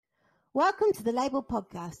Welcome to the Label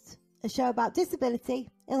Podcast, a show about disability,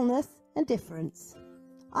 illness and difference.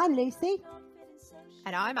 I'm Lucy.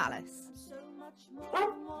 And I'm Alice.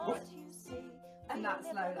 And that's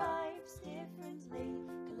Lola.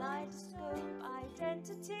 Kaleidoscope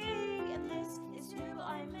identity, and this is who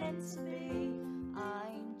I'm meant to be.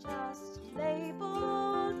 I'm just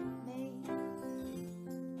labeled me.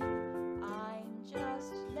 I'm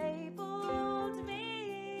just labeled me.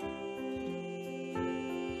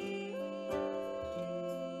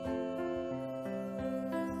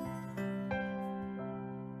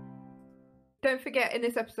 Don't forget, in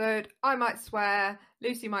this episode, I might swear,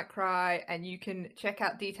 Lucy might cry, and you can check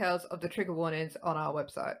out details of the trigger warnings on our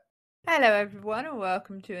website. Hello, everyone, and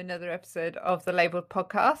welcome to another episode of the Labelled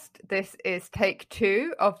Podcast. This is take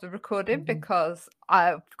 2 of the recording because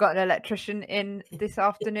I've got an electrician in this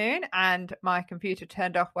afternoon and my computer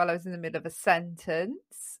turned off while I was in the middle of a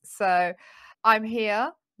sentence. So I'm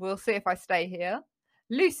here. We'll see if I stay here.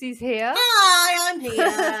 Lucy's here. Hi, I'm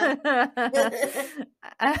here.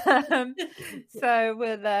 So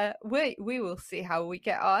we will see how we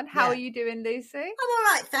get on. How are you doing, Lucy? I'm all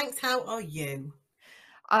right, thanks. How are you?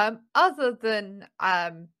 Other than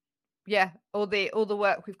all the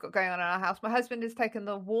work we've got going on in our house, my husband has taken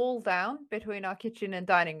the wall down between our kitchen and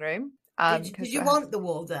dining room. Did you want the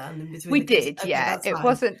wall down in between? We did, okay, yeah. It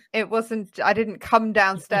wasn't. I didn't come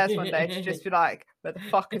downstairs one day to just be like, "Where the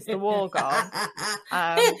fuck is the wall gone?"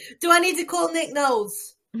 Do I need to call Nick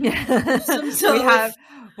Knowles? We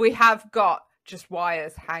have got just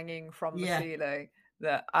wires hanging from the ceiling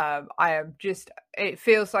that I am just. It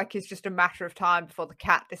feels like it's just a matter of time before the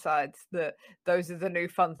cat decides that those are the new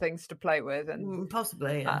fun things to play with, and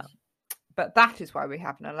possibly. Yeah. But that is why we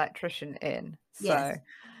have an electrician in. So,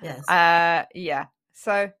 yes.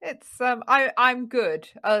 So it's I'm good.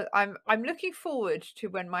 I'm looking forward to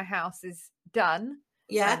when my house is done.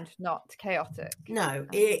 Yeah. And not chaotic. No.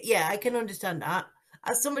 I can understand that.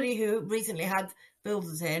 As somebody who recently had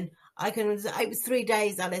builders in, I can understand. It was 3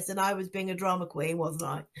 days, Alice, and I was being a drama queen, wasn't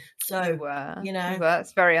I? So you know,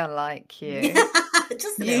 that's very unlike you.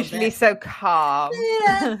 Just a usually so calm.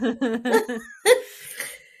 Yeah.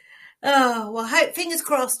 Oh, well, fingers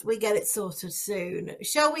crossed we get it sorted soon.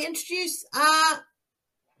 Shall we introduce our...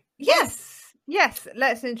 Yes,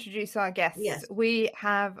 let's introduce our guests. Yes. We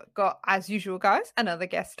have got, as usual, guys, another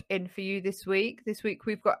guest in for you this week. This week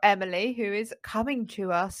we've got Emily, who is coming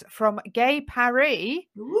to us from Gay Paris,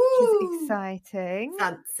 which is exciting.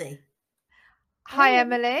 Fancy. Hi,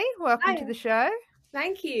 Emily. Welcome to the show.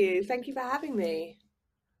 Thank you. Thank you for having me.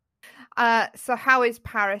 So how is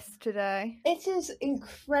Paris today? It is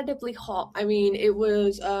incredibly hot. I mean, it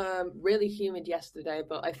was really humid yesterday,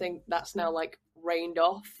 but I think that's now like rained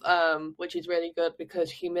off, which is really good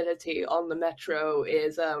because humidity on the metro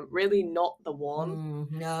is really not the one.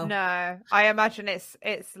 No, I imagine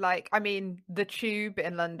it's like, I mean, the tube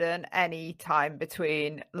in London, any time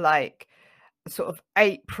between like sort of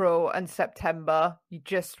April and September, you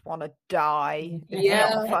just want to die.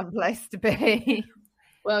 It's not a fun place to be.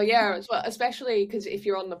 Well, yeah, especially because if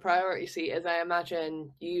you're on the priority seat, as I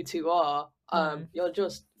imagine you two are, you're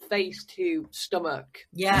just face to stomach.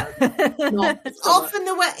 Yeah, it's often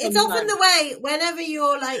the way. It's often the way whenever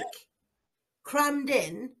you're like crammed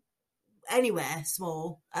in anywhere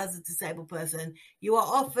small as a disabled person, you are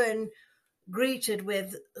often greeted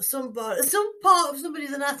with some part of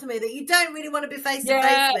somebody's anatomy that you don't really want to be face to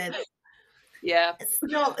face with. Yeah,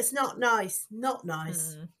 it's not nice. Not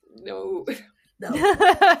nice. No.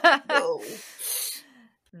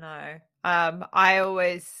 No. I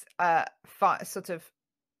always I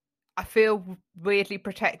feel weirdly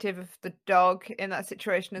protective of the dog in that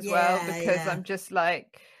situation as well, because I'm just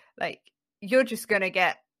like you're just gonna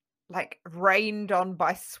get like rained on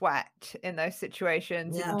by sweat in those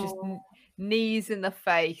situations, and just knees in the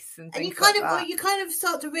face and things you kind of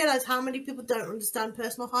start to realize how many people don't understand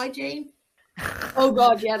personal hygiene. Oh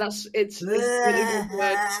God, yeah, it's really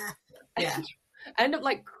good. Yeah. I end up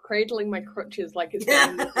like cradling my crutches like it's my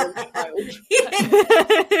child.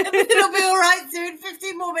 It'll be all right soon. In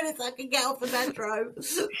 15 more minutes I can get off the metro.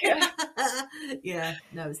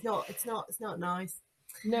 No, it's not nice.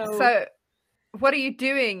 No. So what are you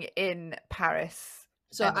doing in Paris?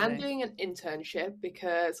 So Emily? I'm doing an internship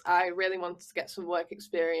because I really wanted to get some work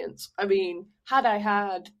experience. I mean, had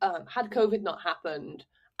COVID not happened,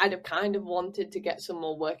 I'd have kind of wanted to get some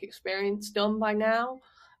more work experience done by now.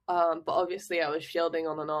 But obviously I was fielding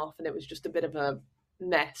on and off and it was just a bit of a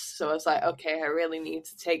mess. So I was like, okay, I really need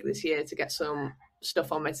to take this year to get some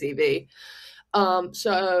stuff on my CV.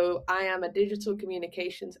 So I am a digital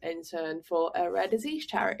communications intern for a rare disease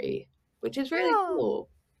charity, which is really cool.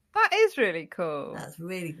 That is really cool. That's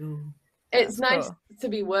really cool. It's That's nice cool. to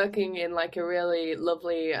be working in like a really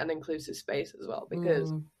lovely and inclusive space as well,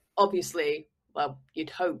 because obviously, well, you'd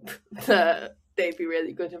hope that they'd be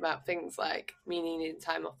really good about things like me needing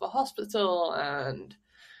time off for hospital and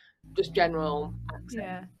just general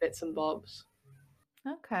access bits and bobs.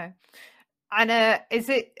 Okay. And is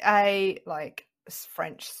it a like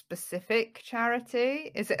French specific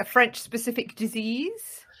charity? Is it a French specific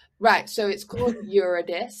disease? Right, so it's called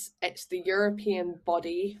Eurodis. It's the European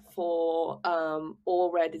body for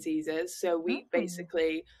all rare diseases. So we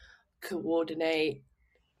basically coordinate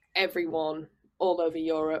everyone all over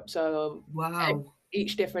Europe. So Wow.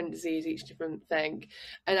 each different disease, each different thing.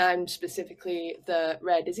 And I'm specifically the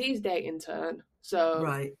rare disease day intern. So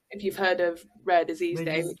Right. if you've heard of Rare Disease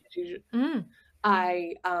Day, which is usually,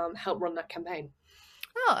 I help run that campaign.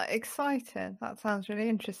 Oh, exciting. That sounds really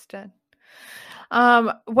interesting.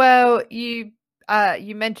 Well, you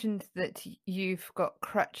mentioned that you've got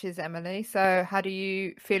crutches, Emily. So how do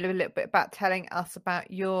you feel a little bit about telling us about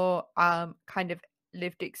your kind of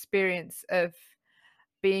lived experience of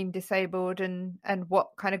being disabled and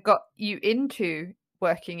what kind of got you into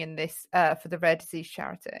working in this for the rare disease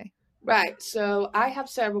charity? Right, so I have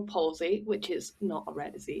cerebral palsy, which is not a rare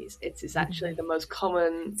disease. It is actually the most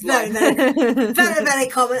common. Very, very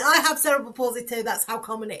common. I have cerebral palsy too. That's how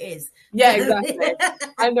common it is. Yeah, exactly.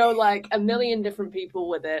 I know like a million different people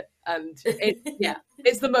with it, and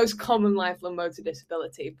it's the most common lifelong motor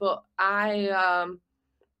disability. But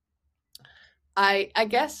I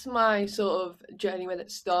guess my sort of journey with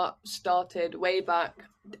it started way back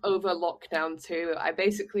over lockdown too. I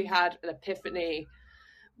basically had an epiphany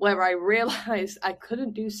where I realized I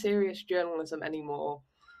couldn't do serious journalism anymore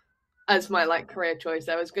as my like career choice.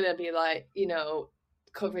 I was gonna be like,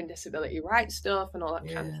 covering disability rights stuff and all that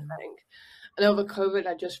kind of thing. And over COVID,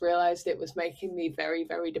 I just realized it was making me very,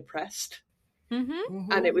 very depressed.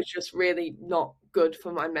 And it was just really not good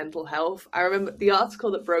for my mental health. I remember the article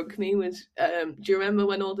that broke me was, do you remember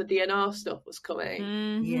when all the DNR stuff was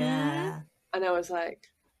coming? Yeah. And I was like,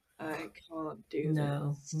 I can't do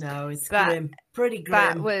this. No, it's grim. Pretty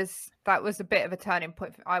grim. That was a bit of a turning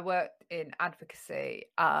point. I worked in advocacy,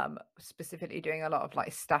 specifically doing a lot of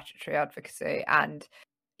like statutory advocacy, and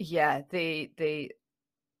the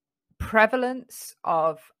prevalence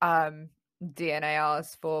of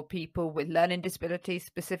DNARs for people with learning disabilities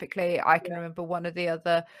specifically. I can remember one of the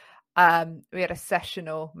other, we had a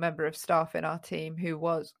sessional member of staff in our team who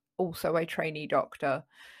was also a trainee doctor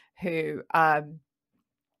who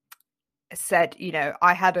said,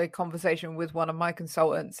 I had a conversation with one of my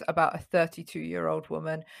consultants about a 32-year-old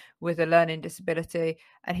woman with a learning disability,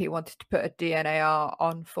 and he wanted to put a DNAR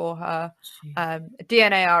on for her.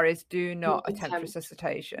 DNAR is do not attempt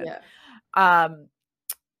resuscitation.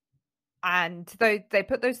 And they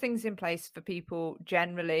put those things in place for people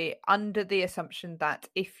generally under the assumption that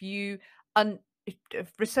if you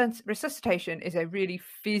resuscitation is a really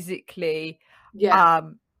physically a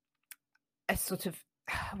sort of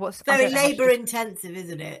what's very labor intensive,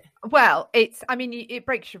 isn't it? Well, it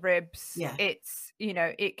breaks your ribs. Yeah. It's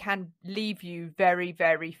it can leave you very,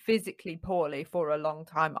 very physically poorly for a long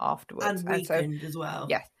time afterwards, and weakened as well.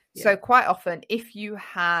 Yes. Yeah. So quite often, if you're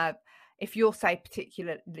say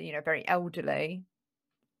particularly very elderly,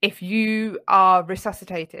 if you are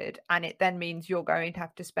resuscitated and it then means you're going to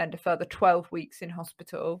have to spend a further 12 weeks in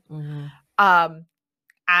hospital,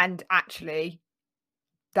 and actually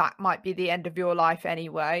that might be the end of your life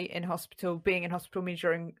anyway in hospital. Being in hospital means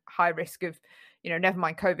you're in high risk of, never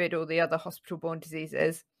mind COVID or the other hospital-borne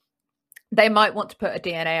diseases. They might want to put a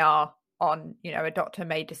DNAR on, a doctor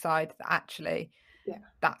may decide that actually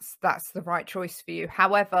that's the right choice for you.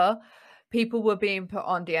 However, people were being put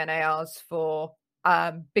on DNARs for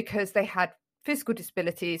because they had physical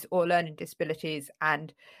disabilities or learning disabilities,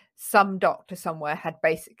 and some doctor somewhere had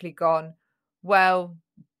basically gone, well,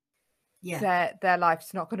 their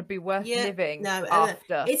life's not going to be worth living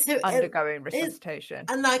after undergoing resuscitation.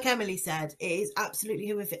 And like Emily said, it is absolutely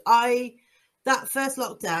horrific. That first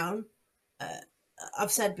lockdown,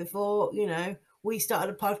 I've said before, we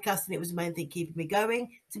started a podcast and it was the main thing keeping me going,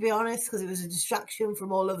 to be honest, because it was a distraction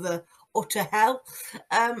from all of the utter hell.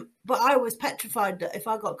 But I was petrified that if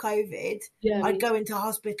I got COVID, I'd go into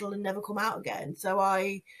hospital and never come out again. So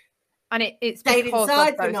and it's because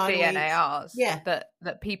of those DNARs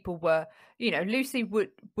that people were, Lucy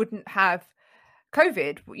wouldn't have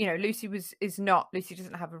COVID. Lucy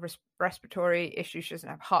doesn't have a respiratory issue. She doesn't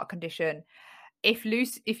have a heart condition. If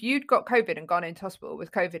you'd got COVID and gone into hospital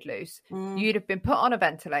with COVID, Luce, you'd have been put on a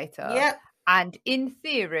ventilator. Yeah. And in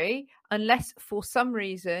theory, unless for some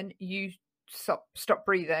reason you stop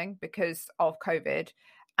breathing because of COVID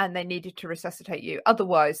and they needed to resuscitate you,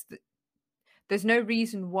 otherwise there's no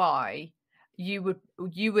reason why you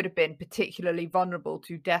would have been particularly vulnerable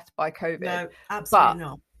to death by COVID. No, absolutely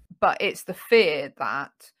not. But it's the fear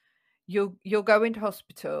that you'll go into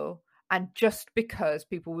hospital, and just because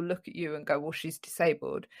people will look at you and go, well, she's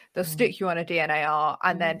disabled, they'll stick you on a DNAR,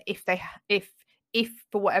 and then if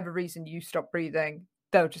for whatever reason you stop breathing,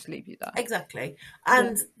 they'll just leave you there. Exactly.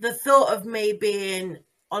 And the thought of me being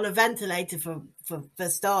on a ventilator for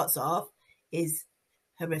starts off is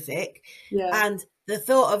horrific. Yeah. And the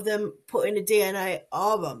thought of them putting a DNA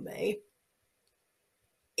on me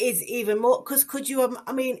is even more, because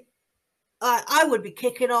I would be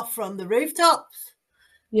kicking off from the rooftops.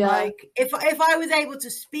 Yeah. Like if I was able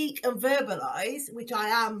to speak and verbalize, which I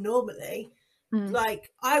am normally,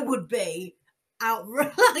 like I would be out,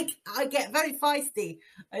 like I get very feisty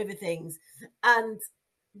over things. And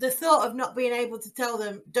the thought of not being able to tell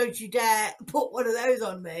them, don't you dare put one of those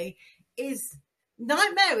on me, is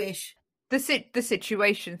nightmarish. The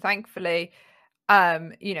situation, thankfully,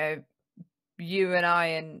 you and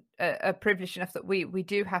I are privileged enough that we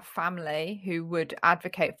do have family who would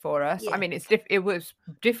advocate for us. Yeah. I mean, it was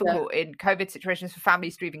difficult in COVID situations for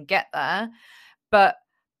families to even get there, but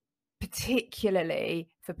particularly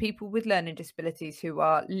for people with learning disabilities who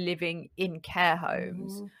are living in care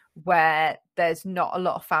homes where there's not a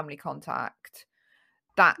lot of family contact,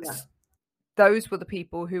 those were the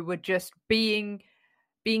people who were just being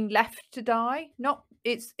left to die.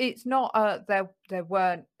 It's not they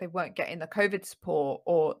weren't getting the COVID support,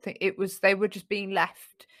 or they were just being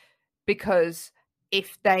left because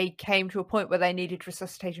if they came to a point where they needed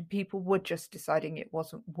resuscitation, people were just deciding it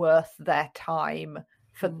wasn't worth their time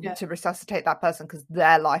to resuscitate that person because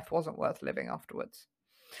their life wasn't worth living afterwards.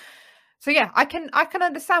 So yeah, I can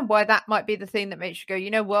understand why that might be the thing that makes you go,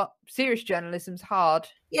 you know what, serious journalism's hard.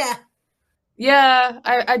 Yeah. Yeah,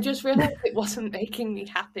 I just realized it wasn't making me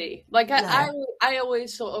happy. Like I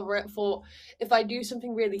always sort of thought, if I do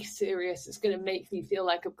something really serious, it's going to make me feel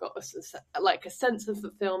like I've got a sense of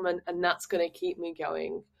fulfillment, and that's going to keep me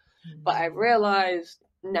going. But I realized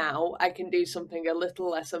now I can do something a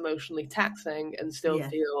little less emotionally taxing and still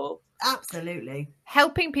feel absolutely.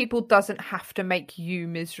 Helping people doesn't have to make you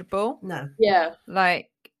miserable. No. Yeah. Like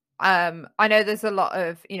I know there's a lot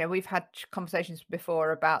of, we've had conversations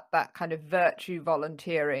before about that kind of virtue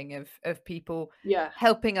volunteering of people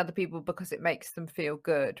helping other people because it makes them feel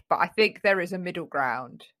good. But I think there is a middle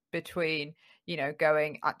ground between,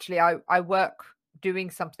 going, actually, I work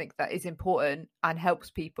doing something that is important and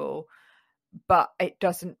helps people, but it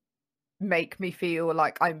doesn't make me feel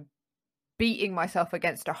like I'm beating myself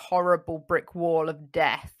against a horrible brick wall of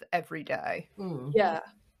death every day. Yeah.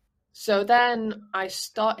 So then I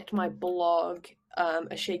started my blog,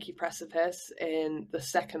 A Shaky Precipice, in the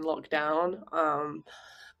second lockdown,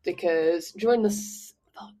 because during because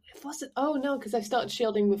I started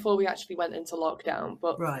shielding before we actually went into lockdown,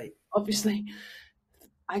 but obviously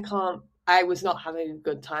I was not having a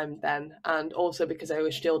good time then, and also because I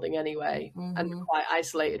was shielding anyway and quite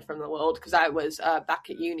isolated from the world because I was back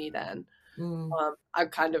at uni then. I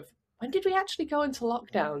kind of, when did we actually go into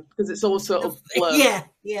lockdown? Because it's all sort of blurred.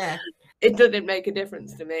 Yeah. It didn't make a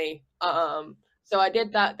difference to me. So I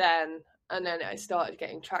did that then, and then I started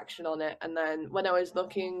getting traction on it. And then when I was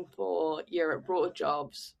looking for year abroad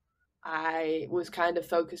jobs, I was kind of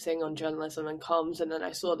focusing on journalism and comms, and then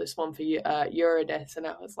I saw this one for Eurodis, and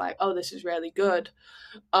I was like, oh, this is really good.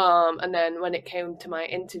 And then when it came to my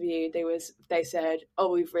interview, they said,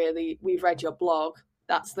 oh, we've read your blog.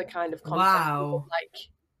 That's the kind of content we would like.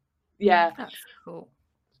 Yeah. That's cool.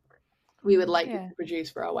 We would like you to produce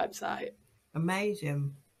for our website.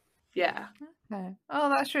 Amazing. Yeah. Okay. Oh,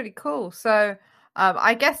 that's really cool. So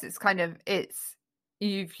I guess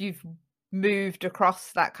you've moved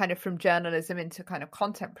across that kind of from journalism into kind of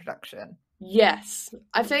content production. Yes,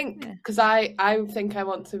 I think because I think I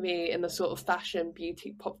want to be in the sort of fashion,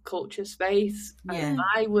 beauty, pop culture space. And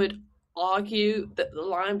I would argue that the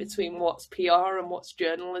line between what's PR and what's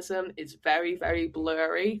journalism is very, very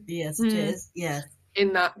blurry. Yes, it is. Yes.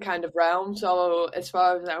 In that kind of realm. So as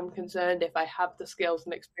far as I'm concerned, if I have the skills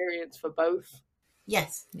and experience for both.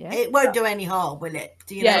 Yes. It won't do any harm, will it?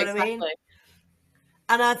 Do you know what I mean?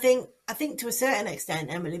 And I think to a certain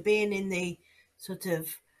extent, Emily, being in the sort of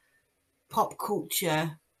pop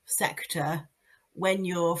culture sector, when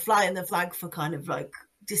you're flying the flag for kind of like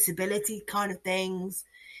disability kind of things,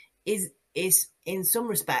 is in some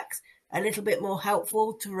respects a little bit more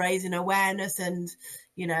helpful to raising awareness and,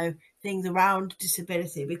 things around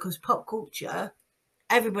disability, because pop culture,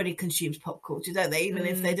 everybody consumes pop culture, don't they? Even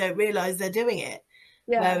if they don't realise they're doing it.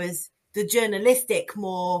 Yeah. Whereas the journalistic,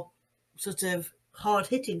 more sort of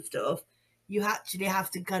hard-hitting stuff, you actually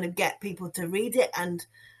have to kind of get people to read it, and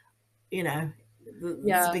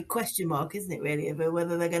it's a big question mark, isn't it, really, about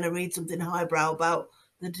whether they're going to read something highbrow about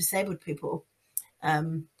the disabled people.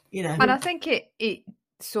 And I think it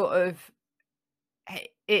sort of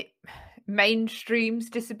it mainstreams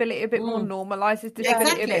disability a bit more, normalizes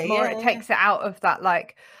disability a bit more. It takes it out of that,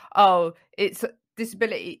 like, oh, it's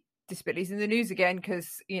disabilities in the news again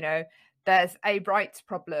because there's a rights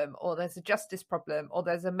problem, or there's a justice problem, or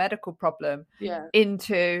there's a medical problem,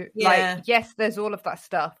 into like, yes, there's all of that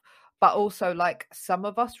stuff, but also like some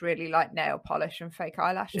of us really like nail polish and fake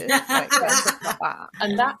eyelashes, like stuff like that.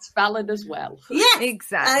 And that's valid as well. Yes,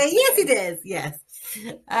 exactly. Yes, it is. Yes.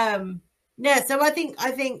 So I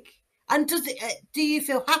think, and do you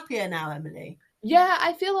feel happier now, Emily? Yeah,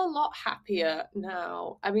 I feel a lot happier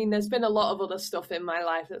now. I mean, there's been a lot of other stuff in my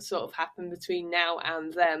life that sort of happened between now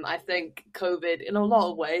and then. I think COVID, in a lot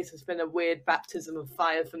of ways, has been a weird baptism of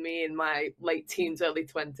fire for me in my late teens, early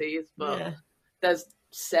 20s. But there's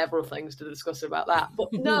several things to discuss about that.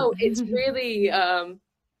 But no, it's really,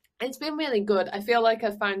 it's been really good. I feel like I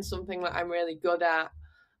found something that I'm really good at,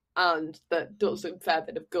 and that does a fair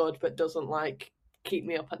bit of good, but doesn't like keep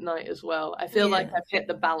me up at night as well. I feel like I've hit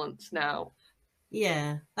the balance now.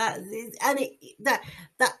 Yeah, that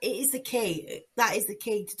is the key. That is the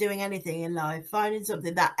key to doing anything in life. Finding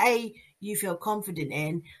something that A, you feel confident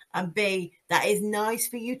in, and B, that is nice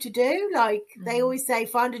for you to do. Like they always say,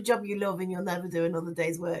 find a job you love and you'll never do another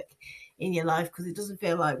day's work in your life because it doesn't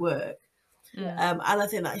feel like work. And I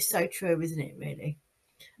think that is so true, isn't it, really?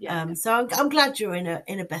 Yeah. So I'm glad you're in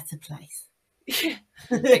a better place. I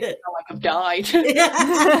feel like I've died. Sorry,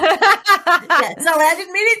 I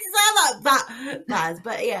didn't mean it to sound like that,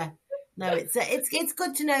 but no, it's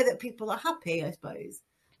good to know that people are happy, I suppose.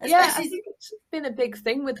 I think it's been a big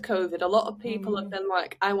thing with COVID. A lot of people have been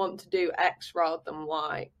like, I want to do X rather than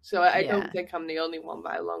Y. So I don't think I'm the only one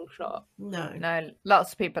by a long shot. No,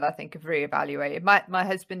 lots of people I think have reevaluated. My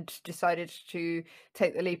husband decided to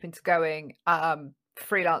take the leap into going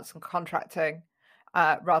freelance and contracting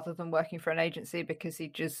rather than working for an agency, because he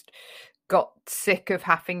just got sick of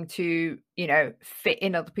having to fit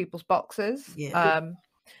in other people's boxes.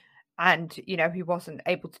 And he wasn't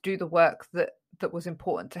able to do the work that was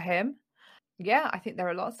important to him. I think there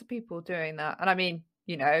are lots of people doing that, and I mean,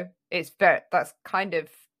 that's kind of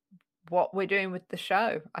what we're doing with the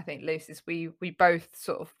show. I think, Lucy, we both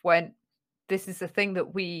sort of went, this is the thing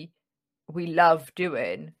that we love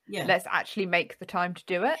doing. Let's actually make the time to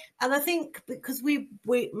do it. And I think because me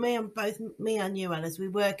and you, Alice, we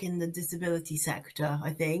work in the disability sector,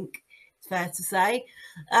 I think it's fair to say.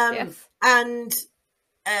 And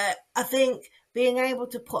I think being able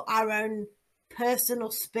to put our own personal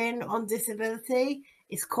spin on disability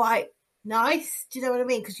is quite nice. Do you know what I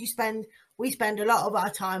mean? Because we spend a lot of our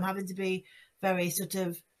time having to be very sort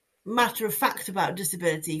of matter of fact about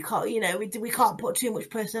disability. You can't, we can't put too much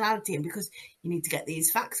personality in because you need to get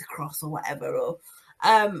these facts across or whatever. Or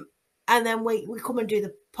and then we come and do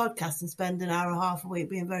the podcast and spend an hour and a half a week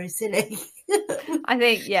being very silly. I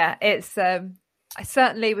think it's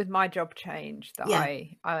certainly with my job change that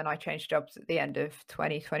I changed jobs at the end of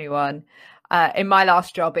 2021. In my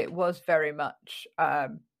last job, it was very much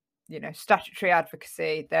statutory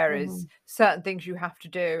advocacy. There is certain things you have to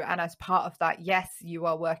do, and as part of that, yes, you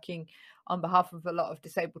are working on behalf of a lot of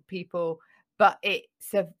disabled people, but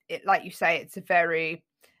like you say, it's a very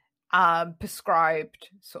prescribed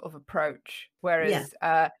sort of approach. Whereas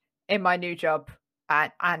in my new job,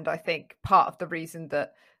 and I think part of the reason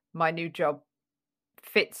that my new job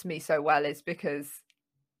fits me so well is because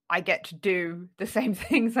I get to do the same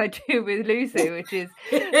things I do with Lucy, which is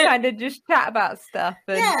kind of just chat about stuff.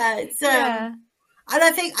 And, and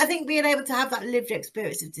I think being able to have that lived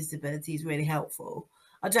experience of disability is really helpful.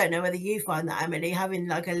 I don't know whether you find that, Emily, having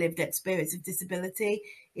like a lived experience of disability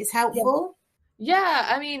is helpful.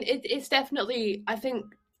 I mean, it's definitely, I think,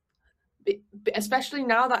 especially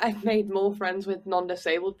now that I've made more friends with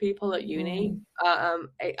non-disabled people at uni,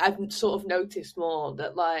 I've sort of noticed more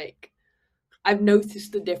that, like, I've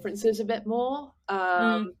noticed the differences a bit more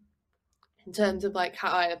in terms of like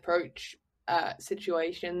how I approach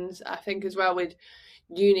situations. I think as well with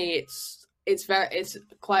uni, it's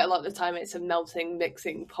quite a lot of the time it's a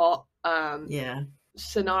mixing pot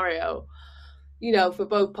scenario, for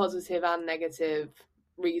both positive and negative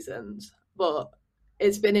reasons. But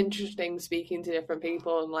it's been interesting speaking to different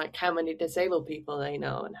people and like how many disabled people they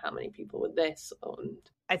know and how many people with this. And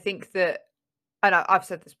I think that, and I've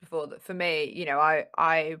said this before, that for me,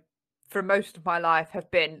 I for most of my life have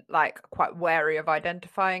been like quite wary of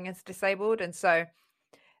identifying as disabled, and so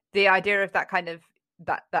the idea of that kind of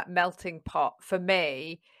that melting pot for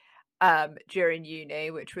me during uni,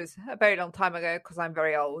 which was a very long time ago because I'm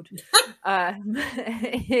very old,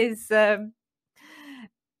 is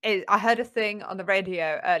I heard a thing on the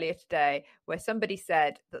radio earlier today where somebody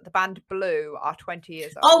said that the band Blue are 20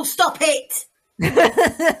 years old. Oh, stop it!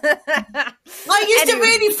 I used to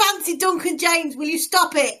really fancy Duncan James. Will you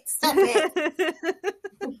stop it? Stop it.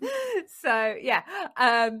 So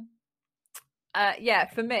yeah,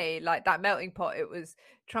 for me, like that melting pot, it was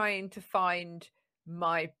trying to find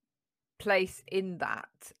my place in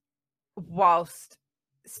that whilst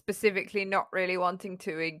specifically not really wanting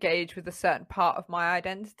to engage with a certain part of my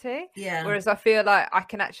identity. Yeah. Whereas I feel like I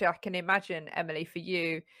can imagine, Emily, for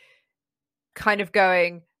you kind of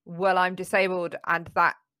going, well, I'm disabled, and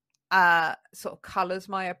that sort of colours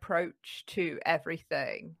my approach to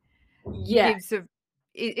everything. Yeah.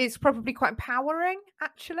 It's probably quite empowering,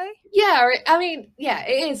 actually. Yeah, I mean, yeah,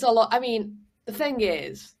 it is a lot. I mean, the thing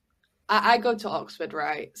is, I go to Oxford,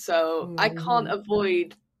 right? So I can't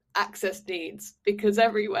avoid access needs because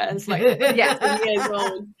everywhere is like 10 years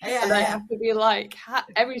old. And I have to be like,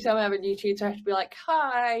 every time I have a new tutor, I have to be like,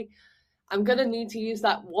 hi, I'm going to need to use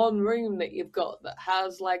that one room that you've got that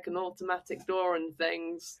has like an automatic door and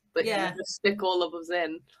things that you just stick all of us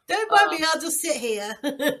in. Don't mind me, I'll just sit here.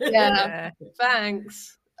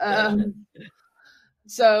 Thanks.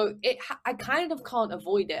 So I kind of can't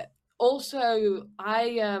avoid it. Also,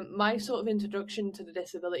 my sort of introduction to the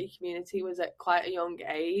disability community was at quite a young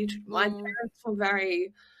age. My parents were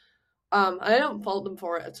very, I don't fault them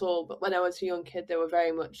for it at all, but when I was a young kid, they were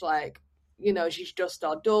very much like, you know, she's just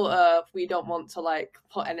our daughter. We don't want to like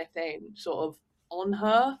put anything sort of on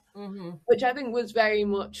her, which I think was very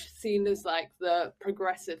much seen as like the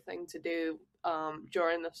progressive thing to do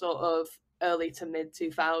during the sort of early to mid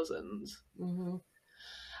 2000s.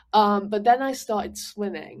 But then I started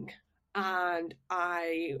swimming, and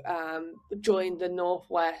I joined the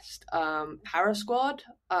Northwest Para Squad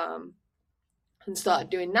and started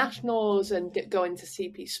doing nationals and going to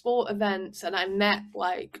CP sport events, and I met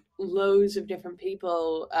like loads of different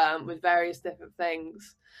people with various different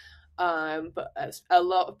things. But a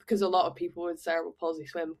lot of people with cerebral palsy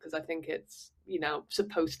swim because I think it's, you know,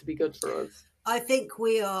 supposed to be good for us. I think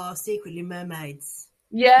we are secretly mermaids.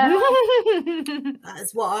 Yeah.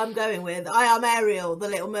 That's what I'm going with. I am Ariel, the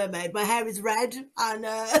Little Mermaid. My hair is red, and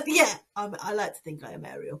I like to think I am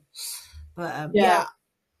Ariel. But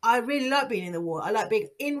I really like being in the water. I like being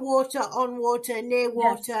in water, on water, near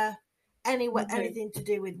water, anywhere, anything to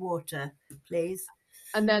do with water, please.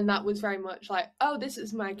 And then that was very much like, oh, this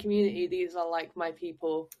is my community. These are like my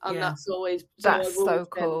people, and that's so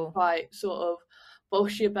cool. Quite sort of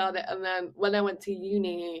bullshit about it. And then when I went to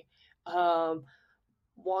uni,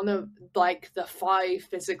 one of like the 5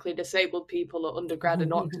 physically disabled people at undergrad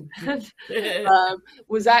in Oxford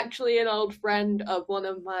was actually an old friend of one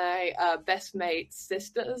of my best mate's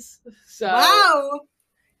sisters. So wow.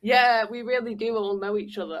 Yeah, we really do all know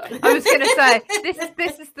each other. I was going to say,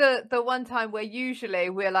 this is the one time where usually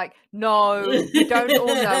we're like, no, we don't all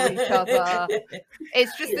know each other.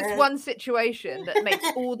 It's just this one situation that makes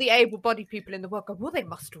all the able-bodied people in the world go, well, they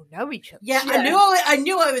must all know each other. Yeah, I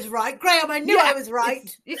knew I was right. Graham, I knew I was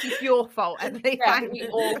right. This is your fault, Emily. Yeah, we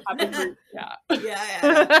all have a group chat.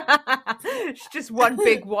 Yeah. It's just one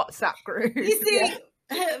big WhatsApp group. You see,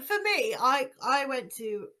 for me, I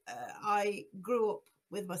grew up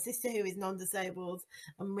with my sister who is non-disabled,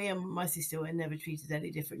 and me and my sister were never treated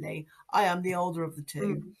any differently. I am the older of the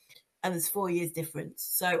two, and there's 4 years difference.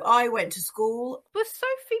 So I went to school. Was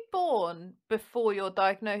Sophie born before your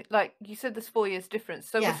diagnosis? Like you said, there's 4 years difference.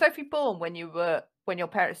 So was Sophie born when your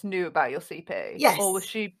parents knew about your CP? Yes. Or was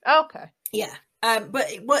she? Oh, okay. Yeah.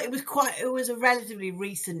 But it was a relatively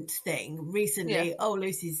recent thing. Recently,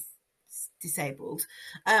 Lucy's disabled.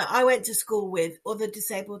 I went to school with other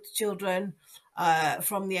disabled children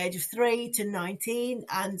from the age of 3 to 19,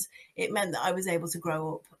 and it meant that I was able to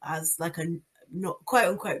grow up as like a quote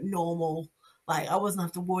unquote normal. Like I wasn't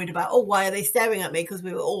have to worried about why are they staring at me, because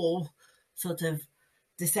we were all sort of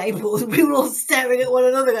disabled. We were all staring at one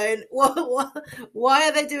another going, what why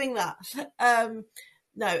are they doing that?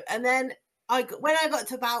 No. And then when I got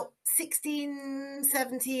to about 16,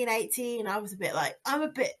 17, 18, I was a bit like, I'm a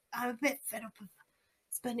bit fed up of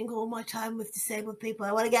spending all my time with disabled people.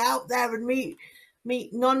 I want to get out there and meet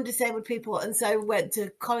non-disabled people. And so I went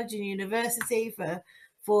to college and university for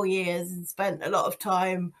 4 years and spent a lot of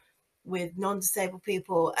time with non-disabled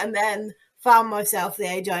people, and then found myself the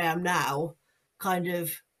age I am now, kind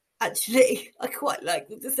of, actually, I quite like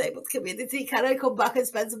the disabled community. Can I come back and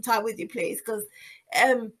spend some time with you, please? Because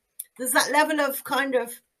there's that level of kind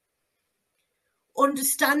of,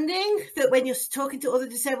 understanding that when you're talking to other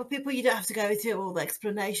disabled people, you don't have to go into all the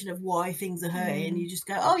explanation of why things are hurting. You just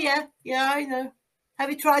go, oh yeah, I know. Have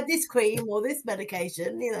you tried this cream or this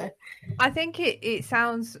medication? You know, I think it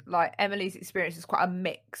sounds like Emily's experience is quite a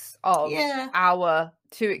mix of Yeah. our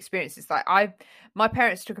two experiences. Like my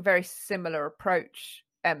parents took a very similar approach,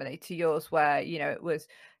 Emily, to yours, where, you know,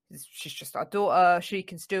 she's just our daughter, she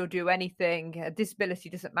can still do anything, her disability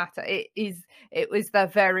doesn't matter. It was the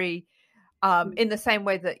very in the same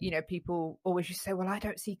way that, you know, people always used to say, well, I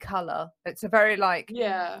don't see color. It's a very like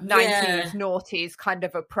 90s noughties kind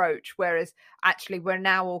of approach, whereas actually we're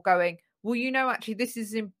now all going, well, you know, actually this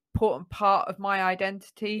is an important part of my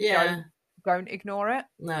identity. Don't ignore it.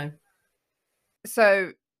 No.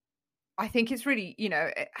 So I think it's really, you know,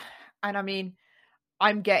 and I mean,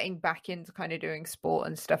 I'm getting back into kind of doing sport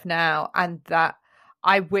and stuff now, and that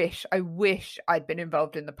I wish I'd been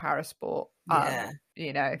involved in the para sport.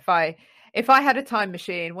 You know, if I had a time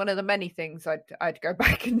machine, one of the many things I'd go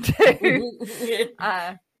back and do.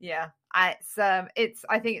 I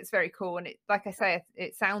think it's very cool, and it, like I say,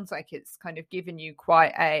 it sounds like it's kind of given you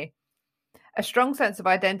quite a strong sense of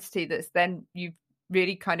identity that's then you've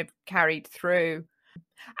really kind of carried through.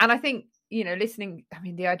 And I think, you know, listening, I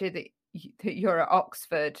mean, the idea that you're at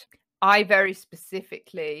Oxford, I very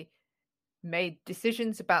specifically made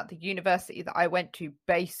decisions about the university that I went to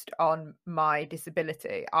based on my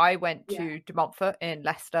disability. I went to De Montfort in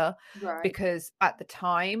Leicester because at the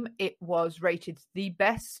time it was rated the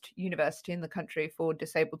best university in the country for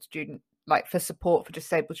disabled student, like for support for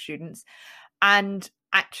disabled students. And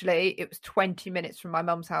actually it was 20 minutes from my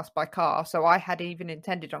mum's house by car. So I had even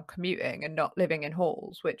intended on commuting and not living in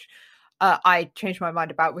halls, which I changed my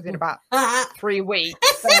mind about within about 3 weeks.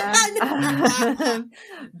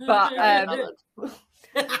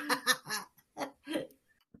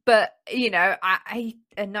 But you know,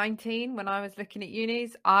 at 19, when I was looking at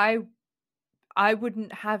unis, I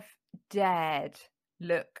wouldn't have dared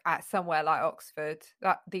look at somewhere like Oxford.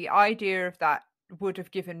 That the idea of that would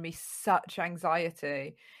have given me such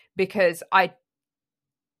anxiety, because I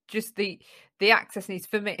just the access needs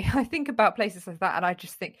for me. I think about places like that and I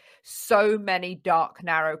just think so many dark,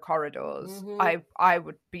 narrow corridors. I'd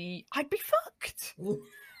be fucked.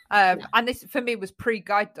 And this for me was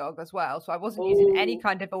pre-guide dog as well, so I wasn't using any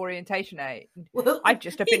kind of orientation aid. I'd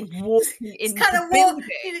just have been walking in the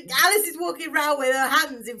building. Alice is walking around with her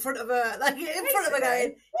hands in front of her, like in front of her,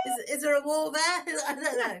 going, "Is there a wall there?" I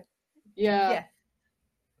don't know. Yeah.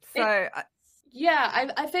 So.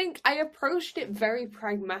 I think I approached it very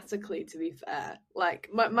pragmatically, to be fair. Like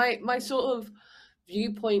my sort of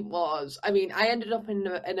viewpoint was, I mean, I ended up in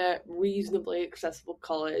a reasonably accessible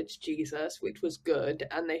college, Jesus, which was good.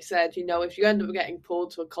 And they said, you know, if you end up getting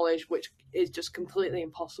pulled to a college which is just completely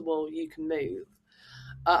impossible, you can move.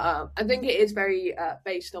 I think it is very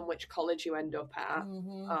based on which college you end up at.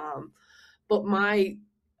 But my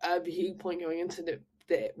viewpoint going into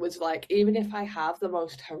it was like, even if I have the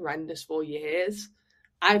most horrendous 4 years,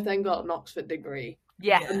 I've then got an Oxford degree.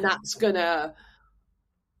 And that's gonna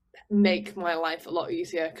make my life a lot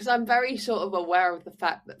easier, because I'm very sort of aware of the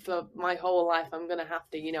fact that for my whole life I'm gonna have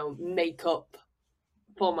to, you know, make up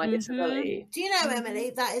for my disability. Do you know, Emily,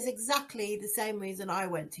 that is exactly the same reason I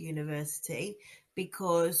went to university,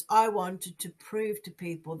 because I wanted to prove to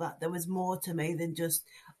people that there was more to me than just,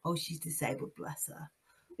 oh, she's disabled, bless her.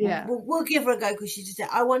 We'll give her a go because she's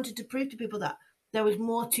just. I wanted to prove to people that there was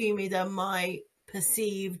more to me than my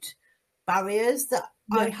perceived barriers that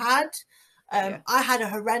I had. I had a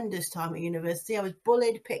horrendous time at university. I was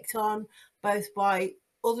bullied, picked on, both by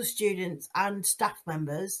other students and staff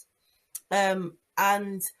members. And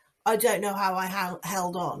I don't know how I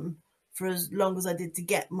held on for as long as I did to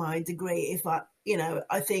get my degree. If I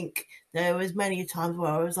think there was many times where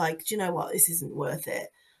I was like, do you know what, this isn't worth it.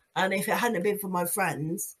 And if it hadn't been for my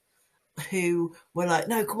friends who were like,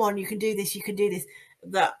 no, come on, you can do this,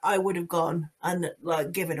 that I would have gone and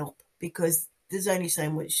like given up, because there's only so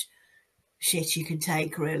much shit you can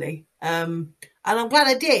take, really. And I'm glad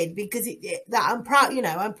I did, because that I'm proud,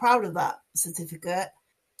 I'm proud of that certificate.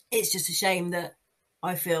 It's just a shame that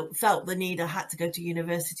I felt the need I had to go to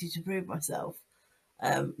university to prove myself,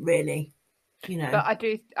 really, But I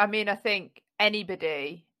think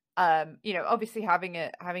anybody, obviously having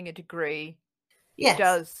a degree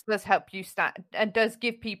does help you stand, and does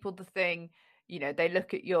give people the thing, they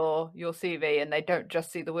look at your CV and they don't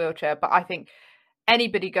just see the wheelchair. But I think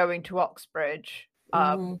anybody going to Oxbridge,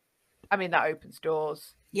 that opens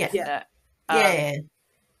doors. Yes. Isn't it?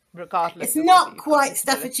 Regardless, it's not quite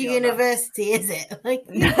Staffordshire University, is it? Like,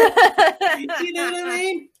 do you know what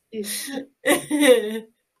I mean?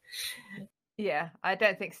 Yeah, I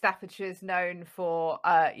don't think Staffordshire's known for,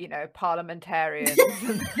 parliamentarians.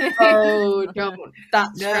 Oh, don't. That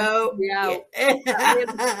No. stresses me out.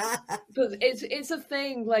 Because it's a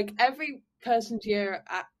thing. Like every person's year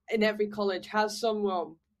in every college has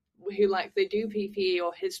someone who like they do PPE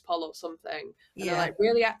or HISPOL or something, and they're like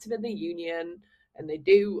really active in the union, and they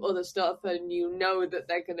do other stuff, and you know that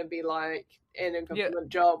they're going to be like in a government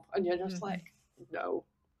job, and you're just like, no.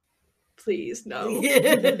 Please, no.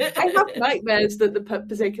 I have nightmares that the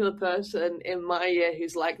particular person in my year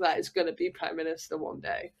who's like that is going to be Prime Minister one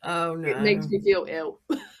day. Oh, no. It makes me feel ill.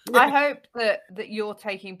 I hope that you're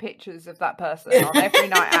taking pictures of that person on every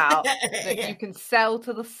night out that you can sell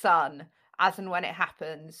to the Sun as and when it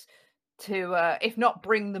happens to, if not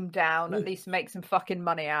bring them down, at least make some fucking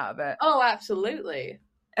money out of it. Oh, absolutely.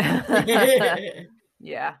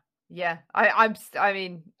 Yeah. I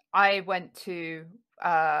mean, I went to,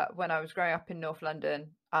 when I was growing up in North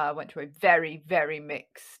London, I went to a very, very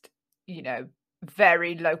mixed,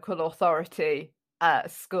 very local authority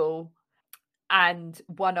school. And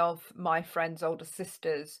one of my friend's older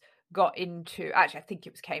sisters got into, actually, I think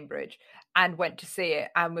it was Cambridge, and went to see it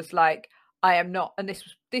and was like, I am not, and this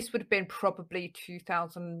would have been probably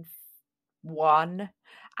 2001,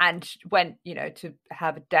 and went, to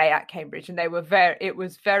have a day at Cambridge, and it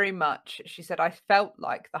was very much, she said, I felt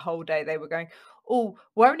like the whole day they were going, oh,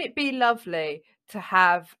 won't it be lovely to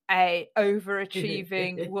have a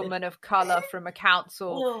overachieving woman of colour from a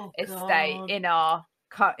council estate in our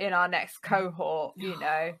next cohort,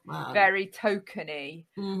 Wow. very tokeny.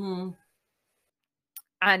 Mm-hmm.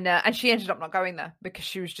 And she ended up not going there because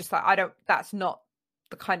she was just like, that's not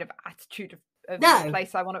the kind of attitude of No, the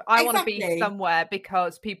place I want to be somewhere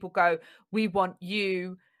because people go, we want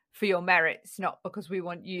you for your merits, not because we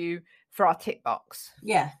want you for our tick box.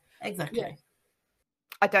 Yeah, exactly. Yeah.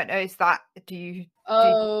 I don't know,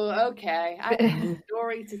 okay. I have a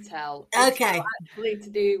story to tell. Okay. It's actually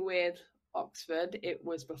to do with Oxford. It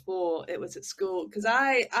was before it was at school, because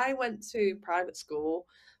I went to private school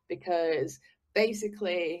because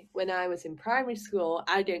basically when I was in primary school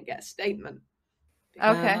I didn't get a statement.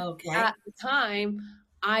 Okay. At the time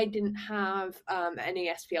I didn't have any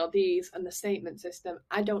SPLDs, and the statement system,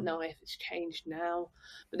 I don't know if it's changed now,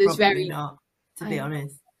 but it's probably not, to be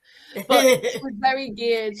honest. But it was very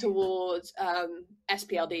geared towards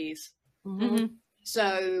SPLDs. Mm-hmm.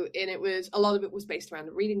 So, and it was, a lot of it was based around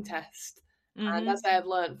the reading test. Mm-hmm. And as I have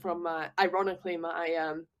learned from ironically,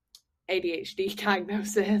 my ADHD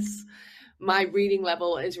diagnosis, my reading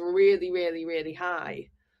level is really, really, really high.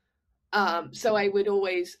 So I would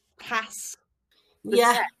always pass the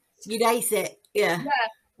test. You'd ace it.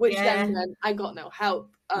 Which then meant I got no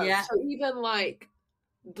help. So even like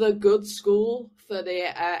the good school for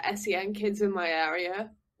the SEN kids in my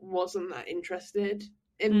area wasn't that interested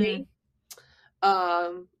in me.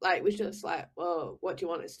 Was just like, well, what do you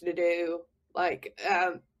want us to do? Like,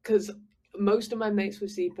 because most of my mates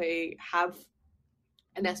with CP have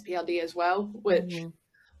an SPLD as well, which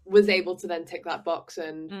was able to then tick that box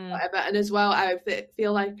and whatever. And as well, I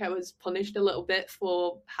feel like I was punished a little bit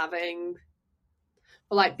for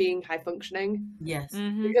being high functioning. Yes.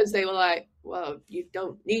 Because they were like, well, you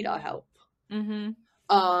don't need our help.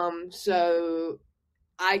 So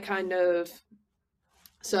I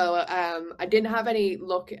I didn't have any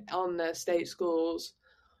luck on the state schools.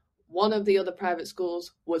 One of the other private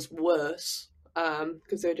schools was worse,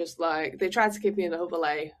 because they're just like, they tried to give me an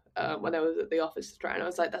overlay when I was at the office to try, and I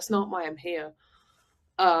was like, that's not why I'm here.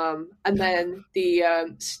 And then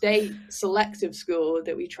the state selective school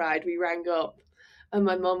that we tried, we rang up, and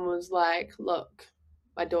my mum was like, look,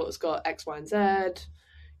 my daughter's got X, Y, and Z.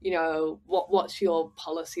 What's your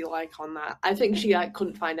policy like on that? I think she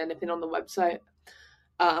couldn't find anything on the website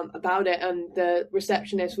about it, and the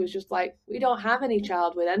receptionist was just like, we don't have any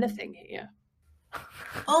child with anything here.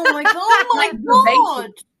 Oh my god! Oh my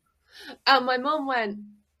god! And my mum went,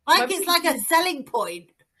 it's like a selling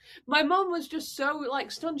point. My mum was just so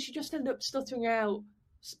stunned. She just ended up stuttering out,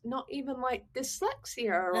 not even like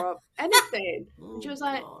dyslexia or anything. And she was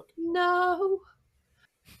like, no.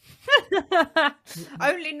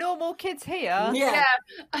 Only normal kids here. Yeah.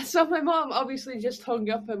 So my mom obviously just hung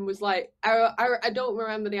up and was like, I don't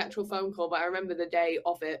remember the actual phone call, but I remember the day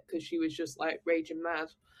of it because she was just like raging mad.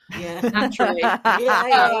 Yeah, naturally.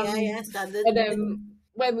 Yeah. Standard. And then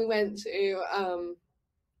when we went to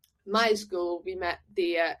my school, we met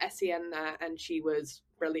the SEN there, and she was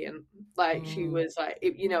brilliant. Like she was like,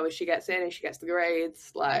 if she gets in, if she gets the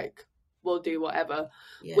grades, like, we'll do whatever.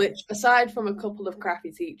 Yeah. Which, aside from a couple of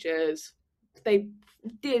crappy teachers, they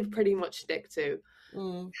did pretty much stick to.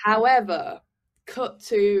 However, cut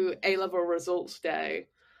to A-level results day,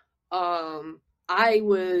 I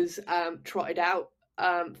was trotted out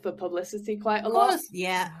for publicity quite a Of lot. course,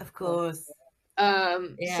 yeah, of course.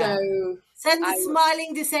 So send a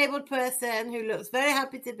smiling disabled person who looks very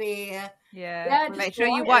happy to be here. Yeah, make sure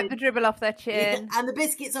you wipe the dribble off their chin. And the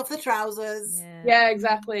biscuits off the trousers. Yeah,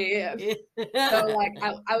 exactly. Yeah. So like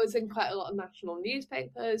I was in quite a lot of national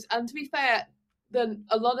newspapers, and to be fair, then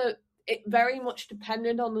a lot of it very much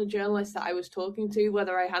depended on the journalist that I was talking to,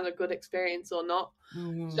 whether I had a good experience or not.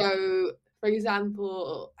 So for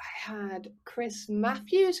example, I had Chris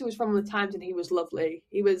Matthews, who was from the Times, and he was lovely.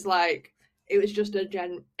 He was like, it was just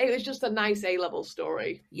a nice A-level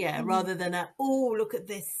story. Yeah, rather than look at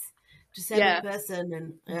this disabled person,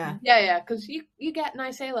 and because you get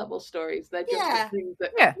nice A-level stories. They're just things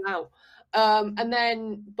that come out.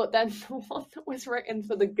 But then the one that was written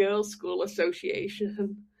for the Girls' School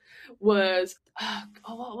Association was,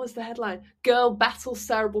 what was the headline? Girl battles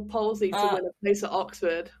cerebral palsy to win a place at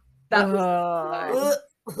Oxford. That was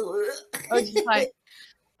I was like,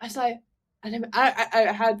 I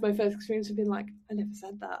had my first experience of being like, I never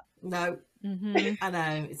said that. No. I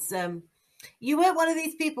know. It's you weren't one of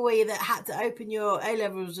these people where you that had to open your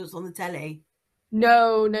A-level results on the telly.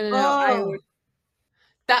 No.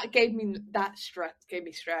 That gave me stress.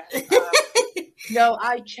 No,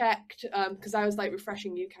 I checked because I was like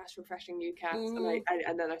refreshing UCAS,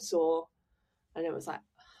 and then I saw, and it was like,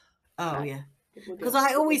 because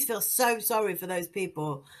I always feel so sorry for those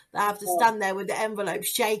people that have to stand there with the envelope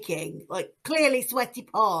shaking, like clearly sweaty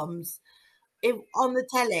palms, on the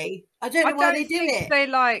telly. I don't know why they do it.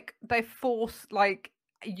 They force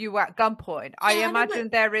you at gunpoint. I imagine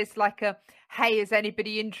there is like a, hey, is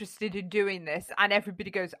anybody interested in doing this? And everybody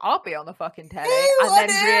goes, I'll be on the fucking telly, and then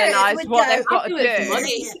realise what they've got to do.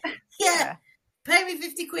 Money. Yeah, pay me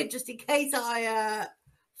 £50 just in case I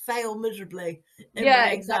fail miserably. Yeah,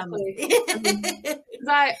 exactly.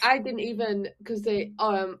 I didn't even, because the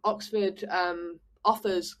Oxford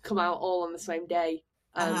offers come out all on the same day.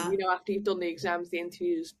 After you've done the exams, the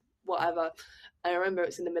interviews, whatever. And I remember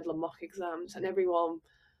it's in the middle of mock exams, and everyone's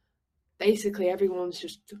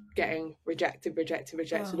just getting rejected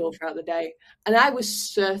all throughout the day. And I was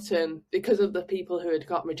certain, because of the people who had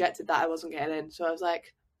got rejected, that I wasn't getting in. So I was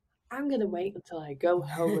like, I'm going to wait until I go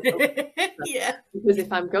home. Because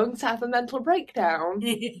if I'm going to have a mental breakdown,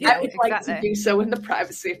 I would like to do so in the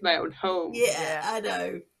privacy of my own home. Yeah, I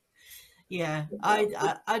know. Yeah, I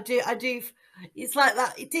do. It's like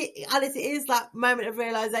that. Alice, it is that moment of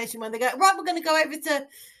realisation when they go, right, we're going to go over to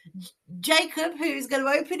Jacob, who's going to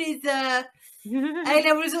open his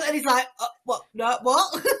A-level result, and he's like, what? No,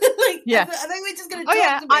 what? I think we're just going to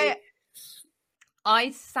talk to me.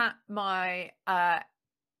 I sat my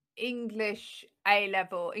English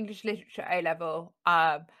literature A-level,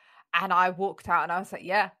 and I walked out and I was like,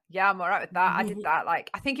 yeah, I'm all right with that. I did that.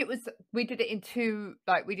 I think we did it in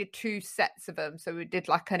we did 2 sets of them. So we did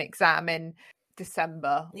an exam in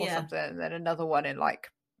December or something, and then another one in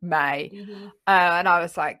May. And I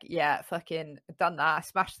was like, yeah, fucking done that. I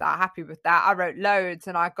smashed that. Happy with that. I wrote loads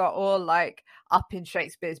and I got all up in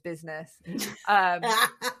Shakespeare's business. And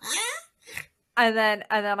then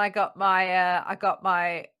I got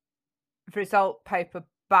my result paper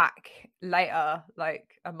back later,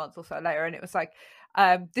 a month or so later, and it was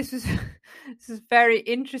this is very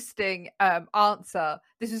interesting answer.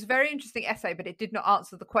 This is a very interesting essay, but it did not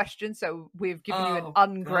answer the question, so we've given you an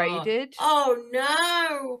ungraded. Oh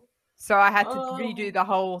no! So I had to redo the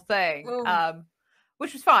whole thing,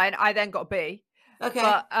 which was fine. I then got a B. Okay,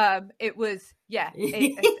 but it was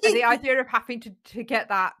the idea of having to get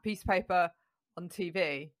that piece of paper on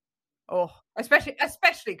TV. Oh, especially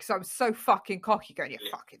because I was so fucking cocky, going, you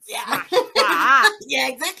fucking smash that. Yeah,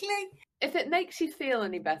 exactly. If it makes you feel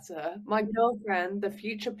any better, my girlfriend, the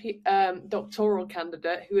future doctoral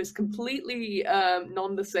candidate, who is completely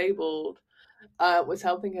non-disabled, was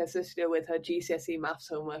helping her sister with her GCSE maths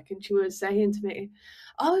homework, and she was saying to me,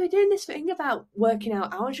 "Oh, we're doing this thing about working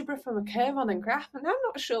out algebra from a curve on a graph, and I'm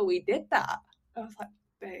not sure we did that." I was like,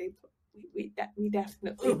 "Babe, we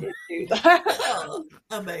definitely did do that." Oh,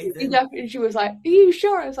 amazing. She was like, "Are you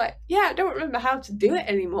sure?" I was like, "Yeah, I don't remember how to do it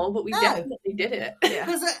anymore, but we definitely did it."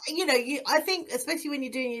 Because I think especially when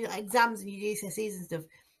you're doing your exams and your GCSEs and stuff,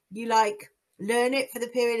 you learn it for the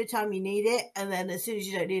period of time you need it, and then as soon as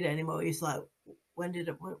you don't need it anymore, you're just like, when did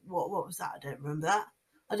it? What was that? I don't remember that.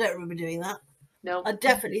 I don't remember doing that. No, I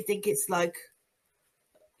definitely think it's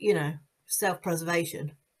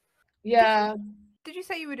self-preservation. Yeah. did you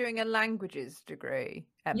say you were doing a languages degree,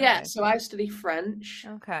 Emily? Yeah, so I study French.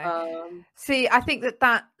 Okay. See, I think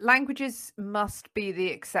that languages must be the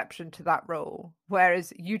exception to that rule,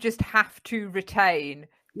 whereas you just have to retain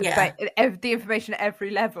the information at every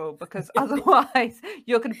level, because otherwise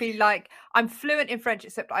you're going to be like, I'm fluent in French,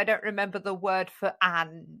 except I don't remember the word for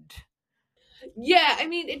and. Yeah, I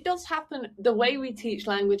mean, it does happen. The way we teach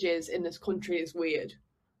languages in this country is weird.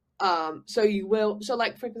 So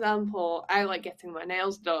like, for example, I like getting my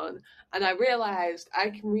nails done, and I realized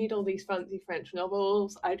I can read all these fancy French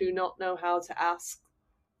novels. I do not know how to ask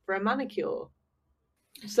for a manicure.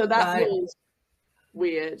 So that was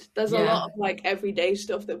weird. There's a lot of like everyday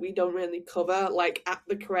stuff that we don't really cover like at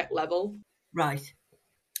the correct level. Right.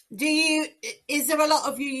 Is there a lot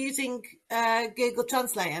of you using Google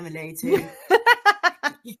Translate, Emily, to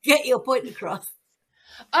get your point across?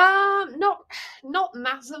 Not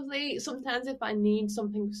massively. Sometimes if I need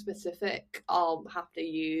something specific, I'll have to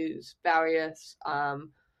use various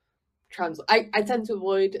translate. I tend to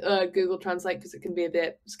avoid Google Translate because it can be a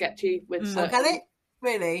bit sketchy with certain... Can it?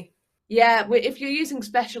 Really? Yeah, if you're using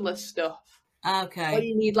specialist stuff. Okay. Or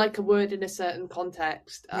you need like a word in a certain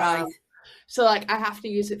context. Right. So like I have to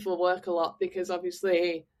use it for work a lot because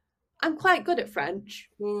obviously I'm quite good at French.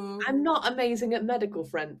 I'm not amazing at medical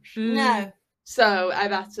French. No. So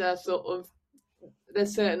I've had to sort of,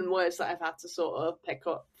 there's certain words that I've had to sort of pick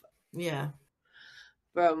up. Yeah.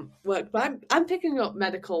 From work, but I'm picking up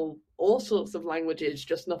medical, all sorts of languages,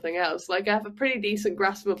 just nothing else. Like I have a pretty decent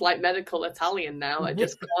grasp of like medical Italian now. I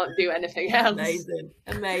just can't do anything else.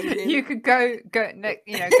 Amazing. You could go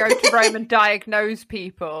to Rome and diagnose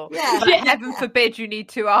people. Yeah. But heaven forbid you need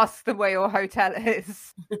to ask them where your hotel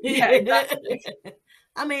is. Yeah, exactly.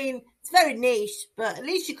 I mean, it's very niche, but at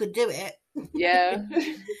least you could do it. Yeah.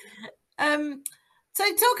 So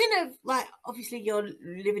talking of, like, obviously you're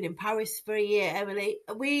living in Paris for a year, Emily.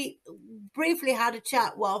 We briefly had a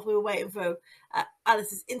chat whilst we were waiting for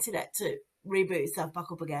Alice's internet to reboot itself back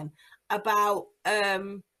up again about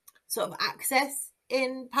sort of access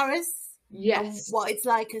in Paris. Yes. What it's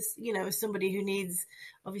like as somebody who needs,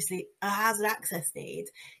 obviously, has an access need.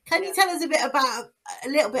 Can you tell us a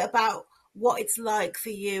little bit about what it's like for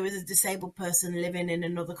you as a disabled person living in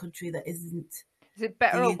another country that isn't? Is it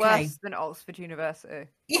better or worse than Oxford University?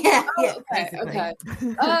 Yeah. Okay.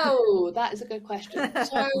 Oh, that is a good question.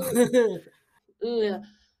 So,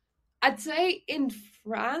 I'd say in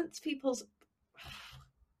France, people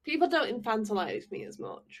don't infantilize me as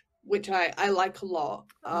much, which I like a lot.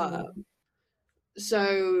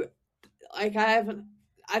 So, like,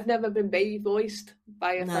 I've never been baby voiced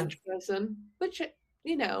by a French person, which I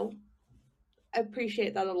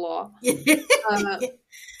appreciate that a lot.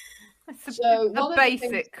 It's a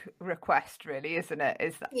basic request, really, isn't it?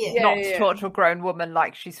 Is that not to talk to a grown woman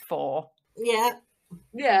like she's 4?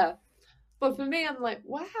 Yeah. But for me, I'm like,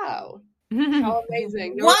 wow, how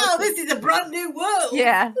amazing! Wow, this is a brand new world.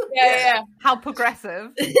 Yeah. How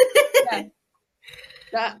progressive.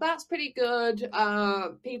 That's pretty good.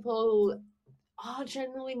 People are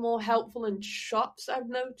generally more helpful in shops, I've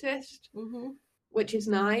noticed. Which is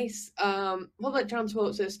nice. Public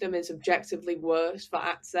transport system is objectively worse for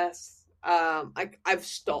access. I've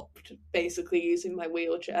stopped basically using my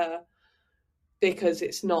wheelchair because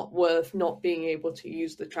it's not worth not being able to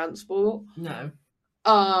use the transport. No.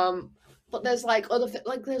 But there's like other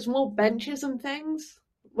like there's more benches and things,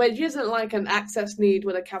 which isn't like an access need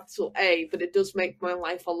with a capital A, but it does make my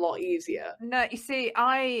life a lot easier. No, you see,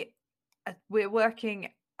 we're working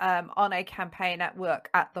on a campaign at work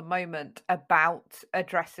at the moment about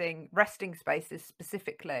addressing resting spaces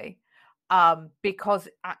specifically, because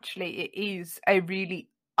actually it is a really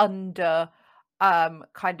under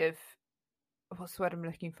kind of, what's the word I'm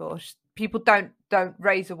looking for? People don't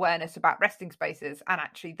raise awareness about resting spaces, and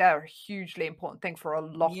actually they're a hugely important thing for a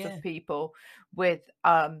lot of people with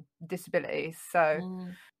disabilities. So,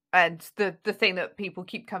 and the thing that people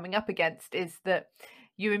keep coming up against is that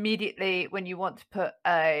you immediately, when you want to put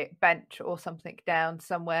a bench or something down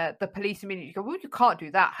somewhere, the police immediately go, well, you can't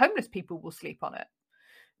do that. Homeless people will sleep on it.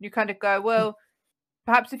 And you kind of go, well,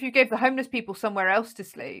 perhaps if you gave the homeless people somewhere else to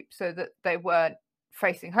sleep so that they weren't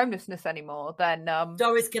facing homelessness anymore, then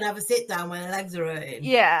Doris can have a sit down when her legs are hurting.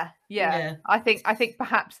 Yeah. I think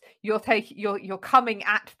perhaps you're coming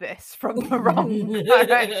at this from the wrong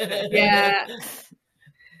direction.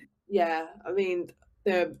 Yeah. I mean,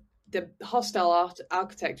 the hostile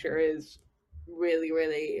architecture is really,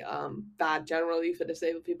 really bad generally for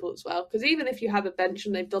disabled people as well. Because even if you have a bench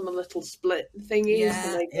and they've done the little split thingies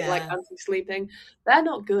to make it like anti-sleeping, they're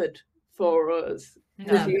not good for us.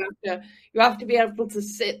 Because you have to be able to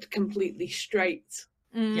sit completely straight.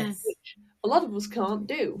 Yes. a lot of us can't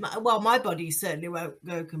do. Well, my body certainly won't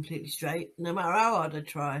go completely straight, no matter how hard I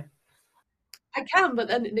try. I can, but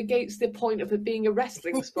then it negates the point of it being a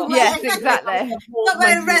wrestling sport. Yes, exactly. Not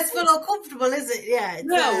very restful or comfortable, is it? Yeah, it's,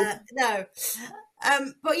 No. no.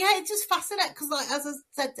 But yeah, it just fascinates because, like, as I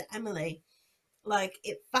said to Emily, like,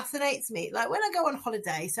 it fascinates me. Like, when I go on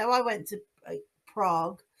holiday, so I went to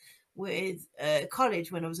Prague with college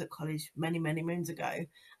when I was at college many moons ago,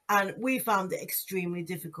 and we found it extremely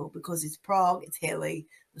difficult because it's Prague, it's hilly,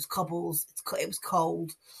 there's cobbles, it was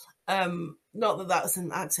cold. Not that that's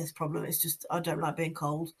an access problem, it's just I don't like being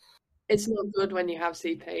cold. It's not good when you have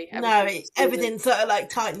CP. Everything sort of like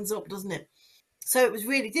tightens up, doesn't it? So it was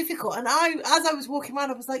really difficult. And as I was walking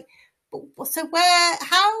around, I was like, so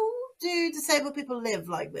how do disabled people live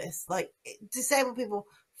like this? Like, disabled people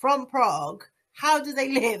from Prague, how do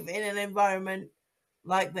they live in an environment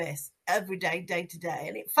like this every day, day to day?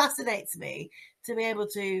 And it fascinates me to be able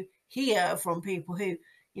to hear from people who,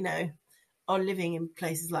 you know, are living in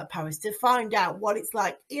places like Paris, to find out what it's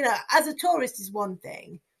like. You know, as a tourist is one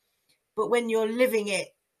thing, but when you're living it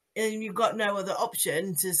and you've got no other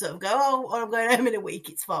option to sort of go, oh, I'm going home in a week,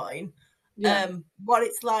 it's fine. Yeah. What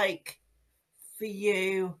it's like for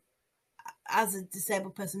you as a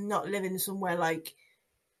disabled person not living somewhere like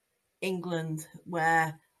England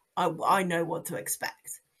where I know what to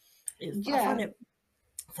expect. I find it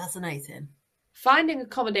fascinating. Finding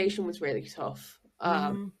accommodation was really tough.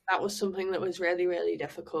 That was something that was really, really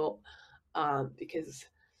difficult because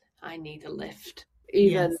I need a lift.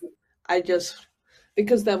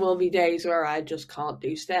 Because there will be days where I just can't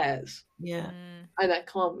do stairs. Yeah. And I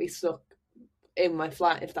can't be stuck in my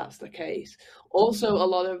flat if that's the case. Also, a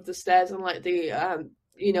lot of the stairs and like the,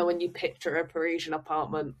 you know, when you picture a Parisian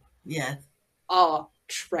apartment, are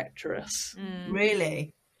treacherous.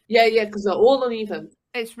 Really? Yeah, because they're all uneven.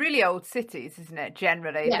 It's really old cities, isn't it?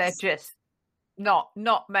 Generally, Yes. They're just not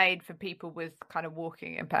made for people with kind of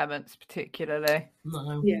walking impairments, particularly.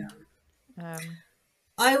 No. Yeah.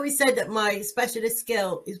 I always said that my specialist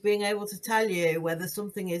skill is being able to tell you whether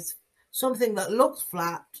something that looks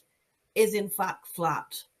flat is in fact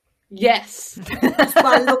flat. Yes. Just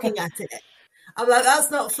by looking at it. I'm like,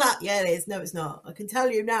 that's not flat. Yeah, it is. No, it's not. I can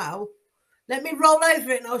tell you now. Let me roll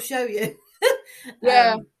over it and I'll show you.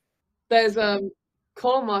 Yeah. There's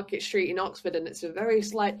Cornmarket Street in Oxford, and it's a very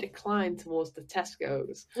slight decline towards the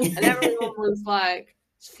Tesco's. And everyone was like,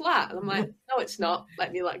 it's flat. And I'm like, no, it's not.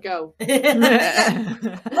 Let go.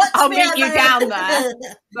 I'll meet you down there.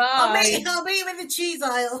 Bye. I'll meet you in the cheese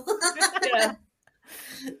aisle.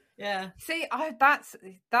 Yeah. See,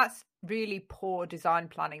 that's really poor design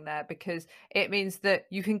planning there, because it means that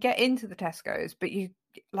you can get into the Tesco's, but you've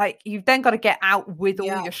then got to get out with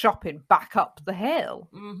all your shopping back up the hill.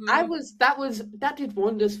 Mm-hmm. That did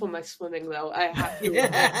wonders for my swimming though. I have to.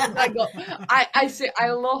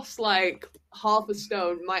 I lost like half a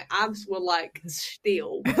stone. My abs were like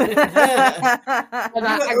steel. Emily's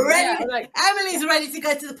ready to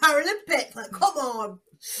go to the Paralympics. Like, come on.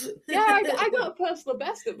 Yeah, I got a personal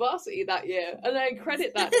best at varsity that year, and I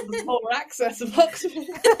credit that to the poor access of Oxford.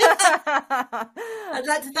 I'd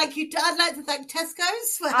like to thank you. I'd like to thank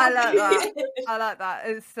Tesco's for I like that.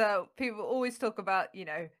 It's people always talk about, you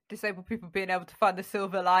know, disabled people being able to find the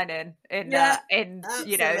silver lining in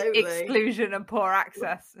you know, exclusion and poor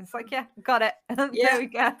access. It's like, yeah, got it. There we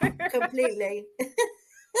go. Completely.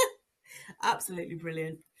 Absolutely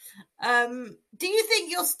brilliant. Do you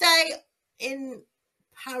think you'll stay in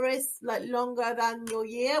Paris like longer than your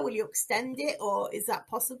year? Will you extend it, or is that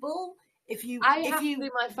possible? I have to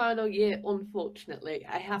do my final year, unfortunately.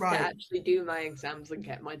 I have to actually do my exams and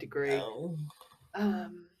get my degree.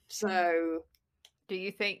 So do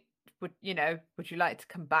you think would you like to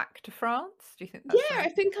come back to France? Do you think that's I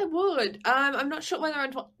think I would. I'm not sure whether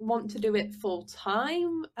I'd want to do it full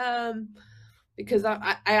time, because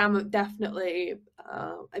I am definitely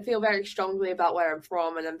I feel very strongly about where I'm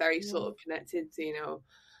from, and I'm very sort of connected to, you know,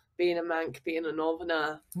 being a Manc, being a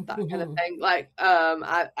Northerner, that kind of thing. Like, I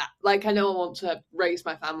know I want to raise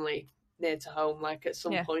my family near to home, like at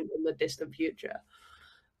some point in the distant future.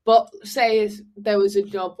 But say if there was a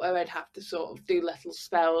job where I'd have to sort of do little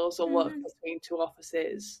spells or work between two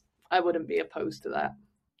offices, I wouldn't be opposed to that.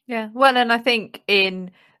 Yeah, well, and I think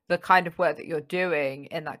in the kind of work that you're doing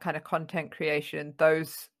in that kind of content creation,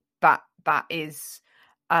 that is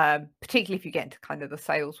particularly if you get into kind of the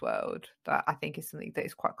sales world, that I think is something that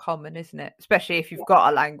is quite common, isn't it? Especially if you've got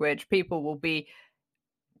a language, people will be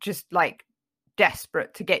just like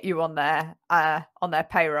desperate to get you on their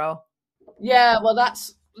payroll. Yeah, well,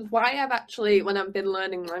 that's why I've actually, when I've been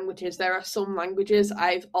learning languages, there are some languages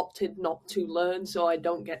I've opted not to learn so I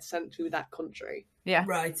don't get sent to that country. Yeah.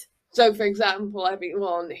 Right. So, for example,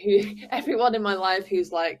 everyone in my life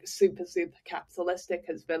who's like super capitalistic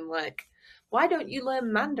has been like, "Why don't you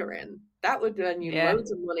learn Mandarin? That would earn you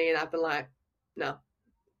loads of money." And I've been like, "No,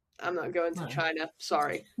 I'm not going to China.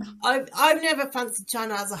 Sorry." I've never fancied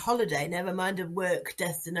China as a holiday. Never mind a work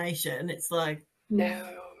destination. It's like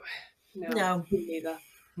no, me neither.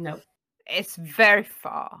 No, it's very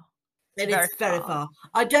far. It is very far.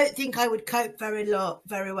 I don't think I would cope very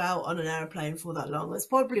well on an aeroplane for that long. That's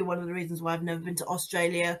probably one of the reasons why I've never been to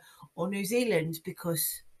Australia or New Zealand, because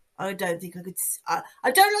I don't think I could.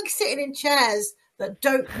 I don't like sitting in chairs that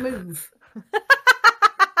don't move.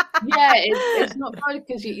 Yeah, it's not fun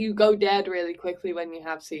because you go dead really quickly when you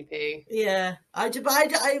have CP. Yeah, I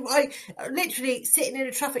literally sitting in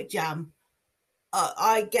a traffic jam.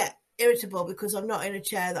 I get irritable because I'm not in a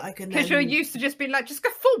chair that I can. Because you're used to just being like, just go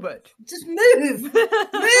forward, just move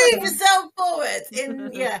yourself forward.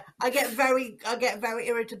 I get very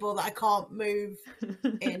irritable that I can't move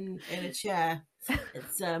in a chair.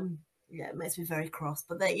 It's it makes me very cross.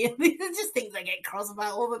 But they're just things I get cross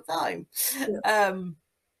about all the time. Yeah.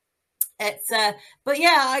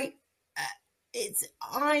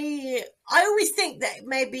 I always think that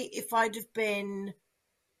maybe if I'd have been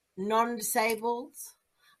non-disabled,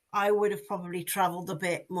 I would have probably travelled a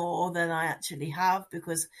bit more than I actually have,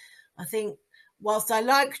 because I think whilst I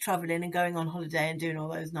like travelling and going on holiday and doing all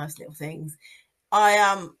those nice little things, I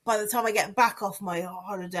am, by the time I get back off my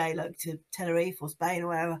holiday, like to Tenerife or Spain or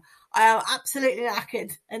wherever, I am absolutely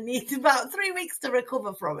knackered and need about 3 weeks to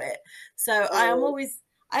recover from it. So I'm always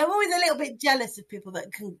a little bit jealous of people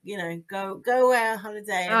that can, go away on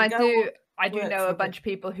holiday. And I do know a bunch of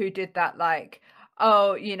people who did that, like,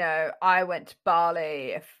 oh, I went to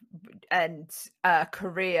Bali and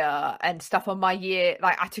Korea and stuff on my year.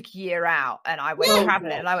 Like, I took a year out and I went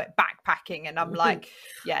traveling and I went backpacking, and I'm like,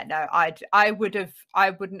 yeah, no, I wouldn't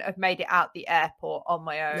have made it out the airport on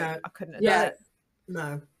my own. No. I couldn't have done it.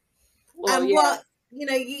 No. Well, and what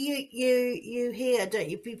you hear, don't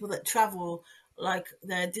you, people that travel, like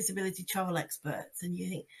they're disability travel experts, and you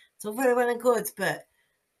think it's all very well and good, but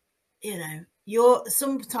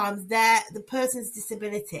sometimes the person's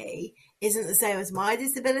disability isn't the same as my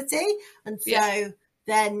disability, and so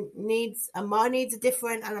then my needs are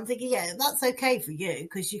different. And I'm thinking, that's okay for you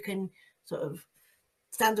because you can sort of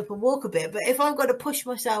stand up and walk a bit. But if I've got to push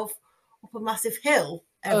myself up a massive hill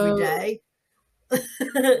every day.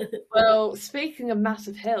 Well, speaking of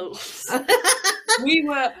massive hills, I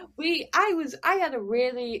had a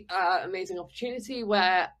really amazing opportunity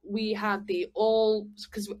where we had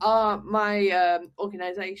because my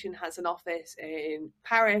organization has an office in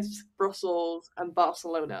Paris, Brussels, and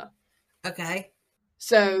Barcelona. Okay.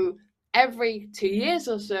 So every 2 years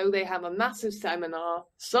or so, they have a massive seminar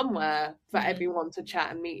somewhere for everyone to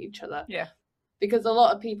chat and meet each other. Yeah. Because a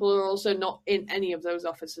lot of people are also not in any of those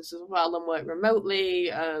offices as well and work remotely,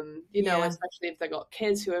 especially if they've got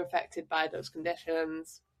kids who are affected by those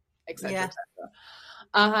conditions, etc.,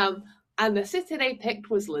 etc. And the city they picked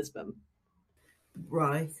was Lisbon.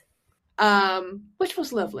 Right. Which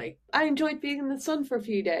was lovely. I enjoyed being in the sun for a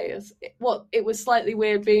few days. It was slightly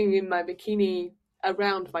weird being in my bikini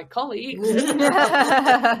around my colleagues.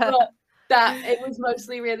 But that it was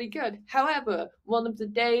mostly really good. However, one of the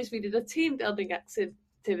days we did a team building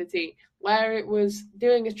activity where it was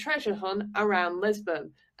doing a treasure hunt around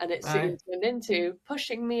Lisbon, and it soon turned into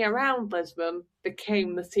pushing me around Lisbon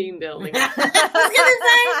became the team building. Yeah,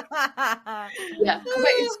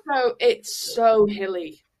 but it's so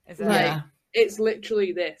hilly. It's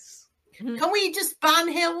literally this. Can we just ban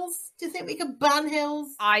hills? Do you think we can ban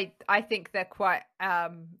hills? I think they're quite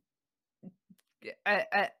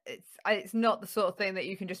it's not the sort of thing that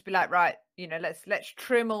you can just be like, right, let's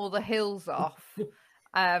trim all the hills off.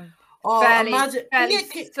 Fairly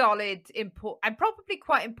solid, important, and probably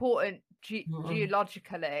quite important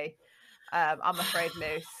geologically. I'm afraid,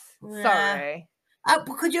 Luce. Sorry.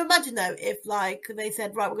 Could you imagine though if they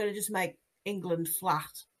said, right, we're going to just make England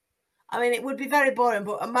flat? I mean, it would be very boring,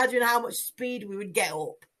 but imagine how much speed we would get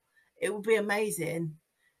up. It would be amazing.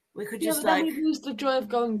 We could just then we lose the joy of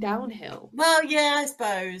going downhill. Well, yeah, I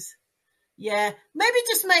suppose. Yeah, maybe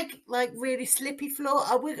just make really slippy floor.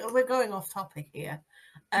 We're going off topic here.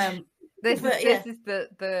 This is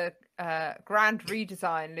the grand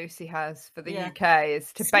redesign Lucy has for the UK,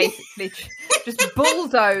 is to basically just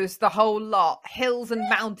bulldoze the whole lot, hills and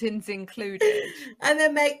mountains included, and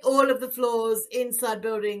then make all of the floors inside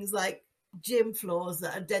buildings like gym floors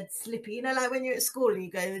that are dead slippy. Like when you're at school and you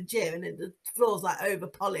go to the gym and the floor's over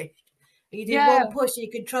polished, You do one push and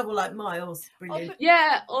you can travel like miles. Brilliant.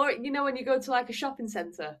 Yeah, or when you go to like a shopping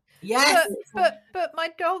centre. Yes. But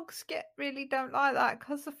my dogs really don't like that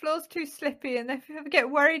because the floor's too slippy, and they get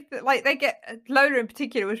worried that like they get Lola in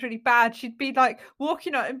particular was really bad. She'd be like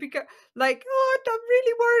walking on and be like, oh, I'm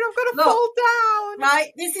really worried I'm gonna fall down.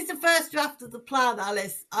 Right, this is the first draft of the plan,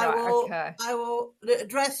 Alice. I will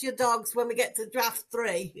address your dogs when we get to draft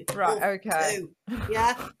 3. Right, okay. 2.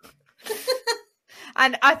 Yeah.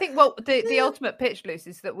 And I think the ultimate pitch,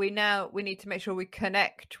 Lucy, is that we need to make sure we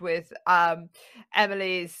connect with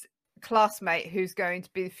Emily's classmate who's going to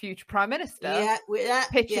be the future Prime Minister.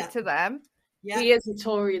 Pitch it to them. Yeah. He is a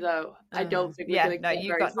Tory, though. I don't think we're going to get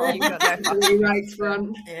very far. You've got no right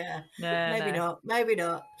front. Yeah. Maybe not. Maybe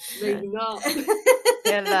not. Maybe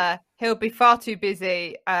not. He'll be far too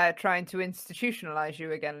busy trying to institutionalize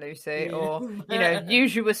you again, Lucy, or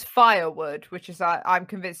use you as firewood, which is I'm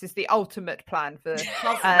convinced is the ultimate plan for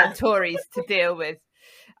Tories to deal with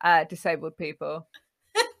disabled people.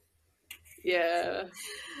 Yeah.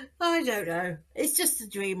 I don't know. It's just a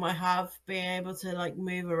dream I have, being able to like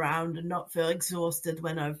move around and not feel exhausted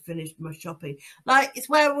when I've finished my shopping. Like it's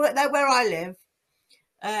where I live.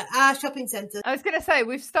 Our shopping centre. I was going to say,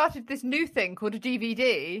 we've started this new thing called a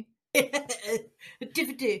DVD. A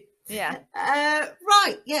DVD. Yeah.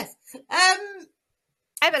 Right. Yes.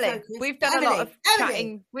 Emily, we've done a lot of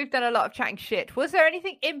chatting. We've done a lot of chatting shit. Was there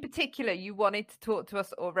anything in particular you wanted to talk to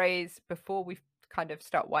us or raise before we kind of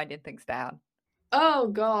start winding things down? Oh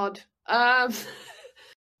God.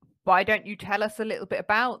 Why don't you tell us a little bit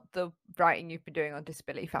about the writing you've been doing on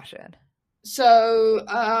disability fashion? So,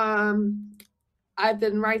 I've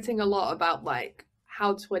been writing a lot about like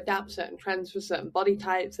how to adapt certain trends for certain body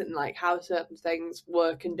types and like how certain things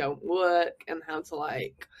work and don't work, and how to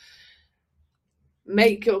like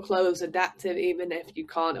make your clothes adaptive even if you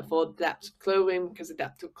can't afford adaptive clothing, because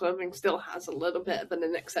adaptive clothing still has a little bit of an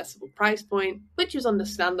inaccessible price point, which is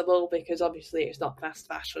understandable because obviously it's not fast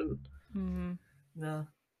fashion. Mm-hmm. No.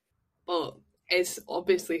 But it's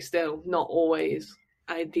obviously still not always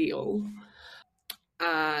ideal.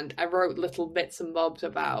 And I wrote little bits and bobs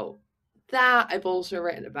about that. I've also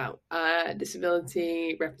written about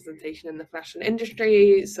disability representation in the fashion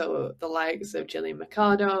industry. So the likes of Gillian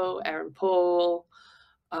Mercado, Erin Paul,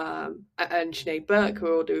 and Sinead Burke, who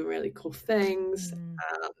are all doing really cool things, and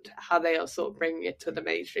how they are sort of bringing it to the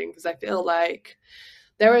mainstream. Because I feel like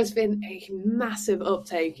there has been a massive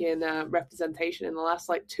uptake in representation in the last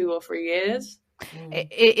like 2 or 3 years.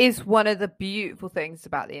 It is one of the beautiful things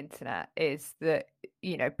about the internet is that,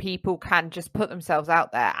 people can just put themselves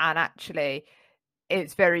out there, and actually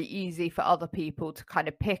it's very easy for other people to kind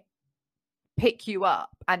of pick you up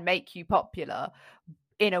and make you popular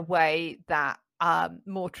in a way that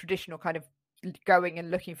more traditional kind of going and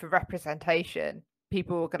looking for representation,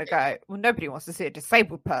 people are going to go, well, nobody wants to see a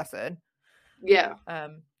disabled person. Yeah.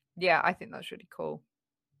 I think that's really cool.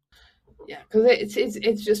 Yeah, because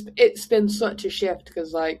it's been such a shift,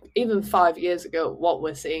 because like even 5 years ago, what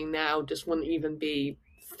we're seeing now just wouldn't even be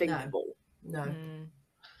thinkable. No.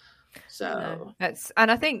 So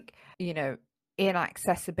and I think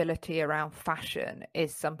inaccessibility around fashion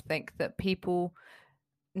is something that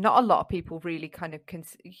not a lot of people really kind of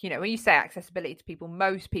when you say accessibility to people,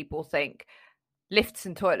 most people think lifts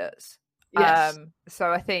and toilets. Yes.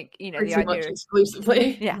 So I think the idea much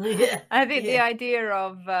exclusively. I think the idea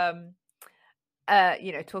of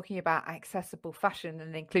talking about accessible fashion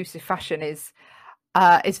and inclusive fashion is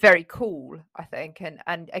very cool, I think,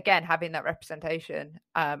 and again, having that representation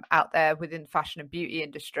out there within the fashion and beauty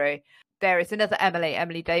industry. There is another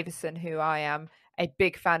Emily Davison, who I am a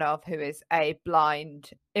big fan of, who is a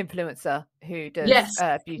blind influencer who does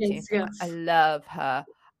beauty. Yes. I love her.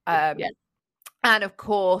 And of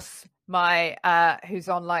course, my who's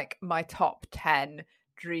on like my top 10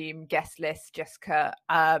 dream guest list, Jessica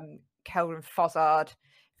Kelvin Fozzard.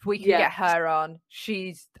 If we can get her on,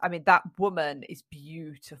 that woman is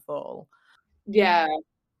beautiful. Yeah.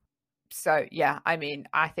 So I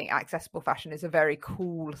think accessible fashion is a very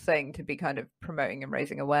cool thing to be kind of promoting and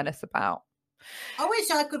raising awareness about. I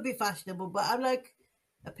wish I could be fashionable, but I'm like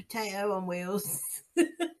a potato on wheels, to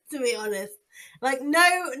be honest. Like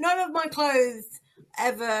none of my clothes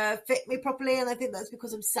ever fit me properly, and I think that's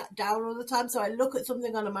because I'm sat down all the time. So I look at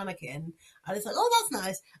something on a mannequin and it's like, oh, that's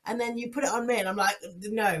nice, and then you put it on me and I'm like,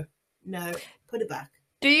 no, put it back.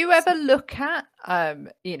 Do you ever look at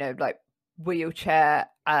like wheelchair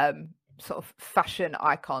sort of fashion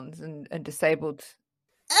icons and disabled?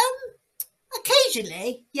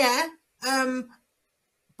 Occasionally, yeah.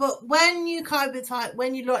 But when you kind of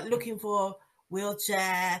when you're like looking for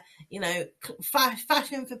wheelchair,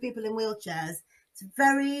 fashion for people in wheelchairs, It's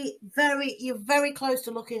very, very, you're very close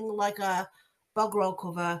to looking like a bog roll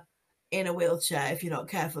cover in a wheelchair if you're not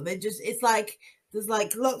careful. It's like, there's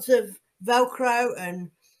like lots of Velcro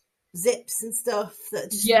and zips and stuff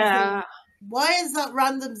that just, Yeah. why is that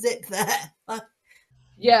random zip there?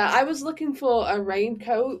 Yeah, I was looking for a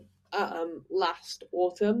raincoat last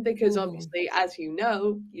autumn because obviously, as you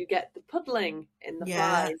know, you get the puddling in the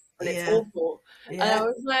flies and it's awful. And I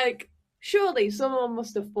was like, surely someone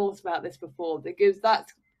must have thought about this before, because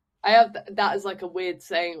that is like a weird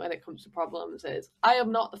saying when it comes to problems, is I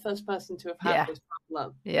am not the first person to have had this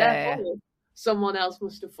problem. Therefore, someone else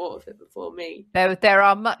must have thought of it before me. There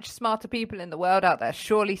are much smarter people in the world out there.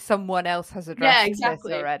 Surely someone else has addressed this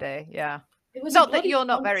already. Yeah. It was not that you're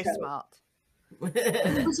not very smart.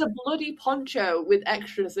 It was a bloody poncho with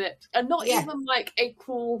extra zips, and not even like a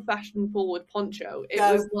cool fashion forward poncho. It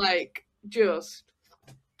was like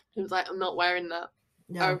I'm not wearing that.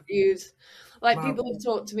 No. I refuse. Like, people have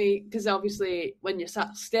talked to me, because obviously when you're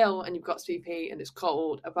sat still and you've got CP and it's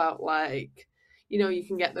cold, about like, you know, you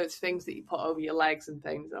can get those things that you put over your legs and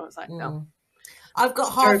things. And I was like, no. I've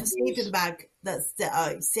got half a sleeping bag that's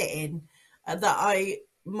sitting that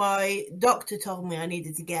my doctor told me I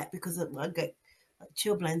needed to get because I get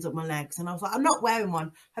chilblains up my legs, and I was like, I'm not wearing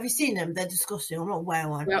one. Have you seen them? They're disgusting. I'm not wearing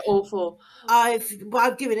one. They're awful. I've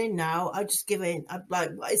given in now. I just give in. I'm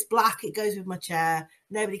like, it's black. It goes with my chair.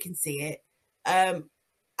 Nobody can see it. And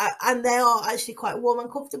they are actually quite warm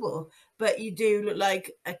and comfortable, but you do look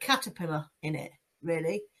like a caterpillar in it,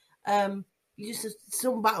 really. You just,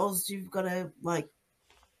 some battles you've got to like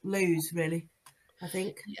lose, really, I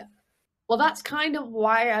think. Yeah. Well, that's kind of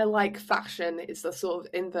why I like fashion. It's the sort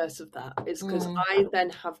of inverse of that. It's because I then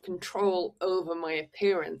have control over my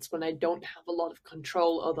appearance when I don't have a lot of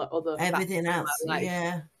control over other everything else.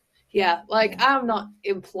 Yeah. Like, I'm not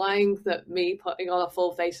implying that me putting on a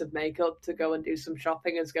full face of makeup to go and do some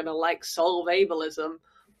shopping is going to like solve ableism,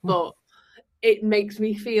 but it makes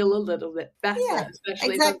me feel a little bit better,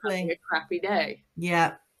 especially if I'm having a crappy day.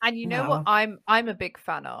 Yeah. And you know what I'm a big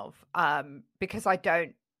fan of, because I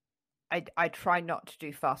try not to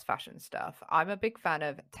do fast fashion stuff. I'm a big fan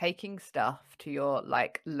of taking stuff to your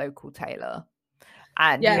like local tailor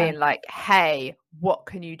and being like, hey, what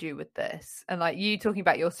can you do with this? And like you talking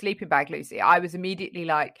about your sleeping bag, Lucy, I was immediately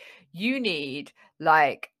like, you need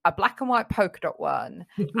like a black and white polka dot one,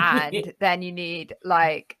 and then you need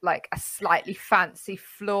like a slightly fancy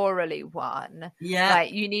florally one. Yeah.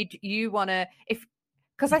 Like you want to,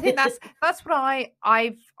 because I think that's what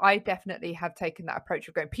I definitely have taken that approach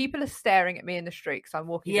of going, people are staring at me in the street because I'm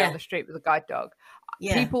walking down the street with a guide dog.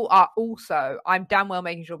 Yeah. People are also, I'm damn well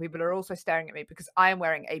making sure people are also staring at me because I am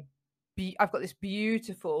wearing I've got this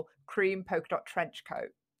beautiful cream polka dot trench coat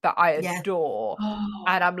that I adore.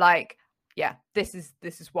 And I'm like, this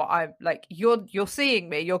is what I'm like, you're seeing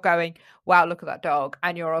me, you're going, wow, look at that dog.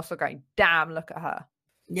 And you're also going, damn, look at her.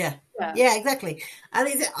 Yeah, exactly. And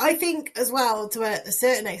I think as well, to a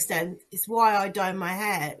certain extent, it's why I dye my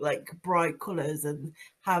hair like bright colours and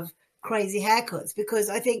have crazy haircuts, because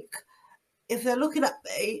I think if they're looking at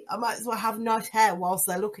me, I might as well have nice hair whilst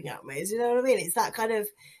they're looking at me. Do you know what I mean? It's that kind of,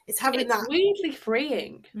 it's weirdly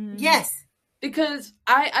freeing. Yes. Because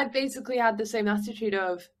I basically had the same attitude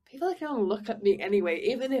of, people are going to look at me anyway,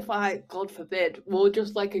 even if I, God forbid, wore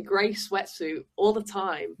just like a grey sweatsuit all the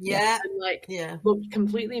time. Yeah. And looked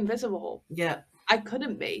completely invisible. Yeah. I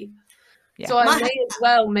couldn't be. Yeah. So I may as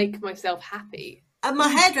well make myself happy. And my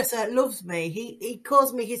hairdresser loves me. He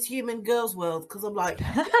calls me his human girls world, because I'm like,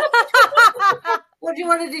 what do you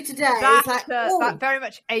want to do today? That very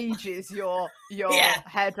much ages your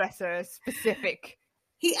hairdresser specific.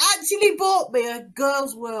 He actually bought me a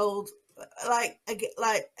girls world like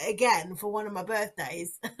again for one of my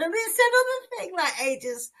birthdays, and it's another thing like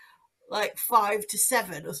ages like 5 to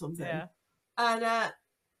 7 or something, and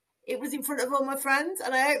it was in front of all my friends,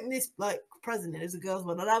 and I opened this like present, it was a girl's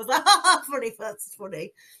one, and I was like, funny, that's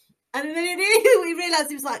funny. And then we realised,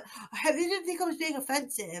 he was like, I hope you didn't think I was being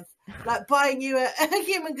offensive, like buying you a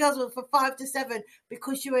human girls one for 5 to 7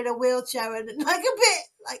 because you're in a wheelchair and like a bit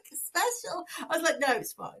like special. I was like, no,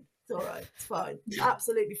 it's fine. It's all right. It's fine.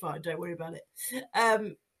 Absolutely fine. Don't worry about it.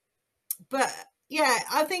 But yeah,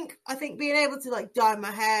 I think being able to like dye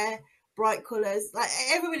my hair bright colours, like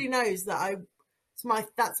everybody knows that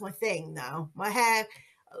that's my thing now. My hair,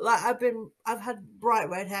 like I've had bright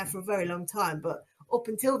red hair for a very long time, but up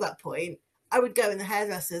until that point, I would go in the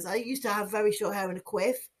hairdressers. I used to have very short hair and a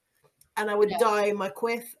quiff, and I would dye my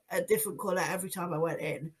quiff a different colour every time I went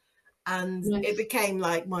in. And it became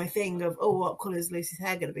like my thing of, what colour is Lucy's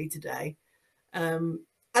hair going to be today? And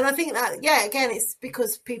I think that, again, it's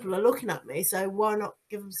because people are looking at me, so why not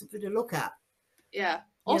give them something to look at? Yeah.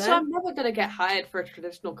 You Also, know? I'm never going to get hired for a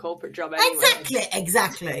traditional corporate job anyway.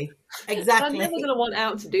 Exactly. I'm never going to want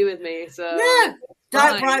out to do with me. So No,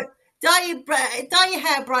 fine. dye your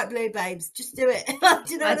hair bright blue, babes. Just do it. Do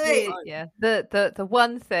you know what I mean? Yeah. The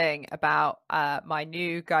one thing about my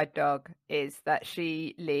new guide dog is that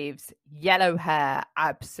she leaves yellow hair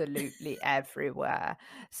absolutely everywhere.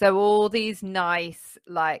 So all these nice,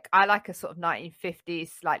 like, I like a sort of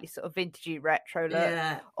 1950s, slightly sort of vintagey retro look.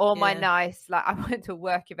 Yeah. All my nice, like, I went to a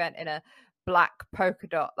work event in a black polka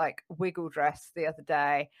dot like wiggle dress the other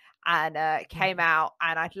day, and came out,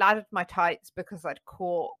 and I'd laddered my tights because I'd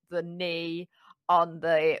caught the knee on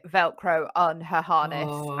the Velcro on her harness,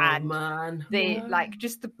 and man. the like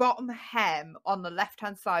just the bottom hem on the left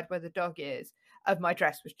hand side where the dog is of my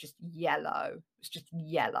dress was just yellow. It's just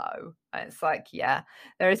yellow, and it's like, yeah,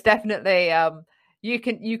 there is definitely you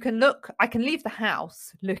can look. I can leave the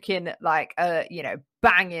house looking like a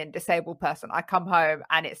banging disabled person. I come home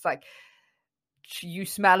and it's like, you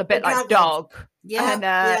smell a bit like dog.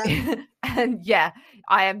 Yeah, and yeah,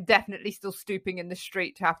 I am definitely still stooping in the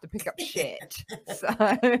street to have to pick up shit. So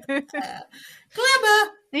clever.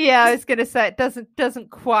 Yeah, I was gonna say it doesn't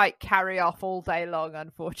quite carry off all day long,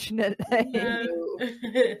 unfortunately. No.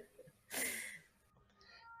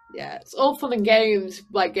 Yeah, it's all fun and games,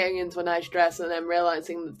 like getting into a nice dress and then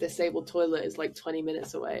realizing the disabled toilet is like 20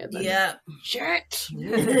 minutes away, and then shit.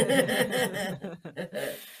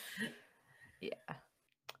 Yeah.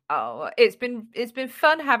 Oh, it's been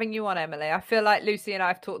fun having you on, Emily. I feel like Lucy and I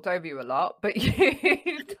have talked over you a lot, but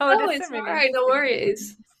you've told us it's all right, no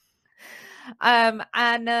worries.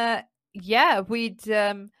 Yeah,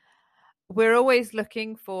 we're always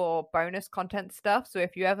looking for bonus content stuff. So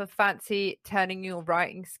if you ever fancy turning your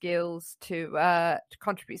writing skills to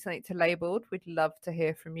contribute something to Labelled, we'd love to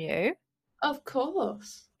hear from you. Of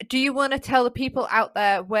course. Do you want to tell the people out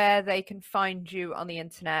there where they can find you on the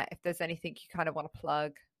internet, if there's anything you kind of want to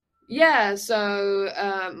plug? Yeah, so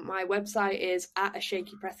my website is at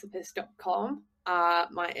ashakyprecipice.com.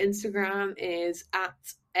 My Instagram is at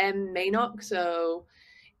mmanock, so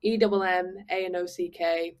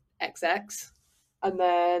EMMANOCKXX. And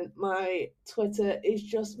then my Twitter is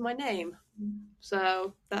just my name.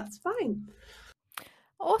 So that's fine.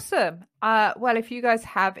 Awesome. Well, if you guys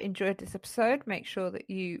have enjoyed this episode, make sure that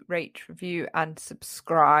you rate, review, and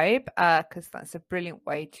subscribe, because that's a brilliant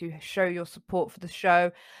way to show your support for the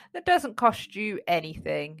show. That doesn't cost you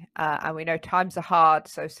anything. And we know times are hard,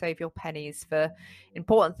 so save your pennies for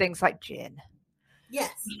important things like gin.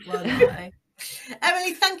 Yes. Well, no.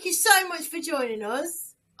 Emily, thank you so much for joining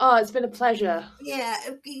us. Oh, it's been a pleasure. Yeah,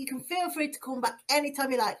 you can feel free to come back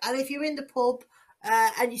anytime you like. And if you're in the pub,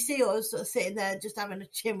 and you see us sort of sitting there just having a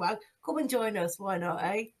chin wag, come and join us. Why not,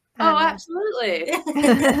 eh? Oh, absolutely.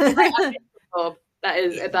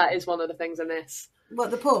 That is one of the things I miss.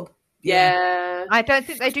 What, the pub? Yeah. I don't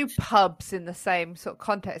think they do pubs in the same sort of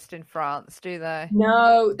context in France, do they?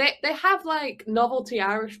 No, they have like novelty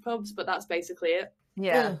Irish pubs, but that's basically it.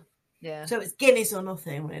 Yeah. So it's Guinness or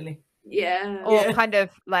nothing, really. Yeah. Or kind of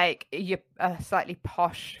like your slightly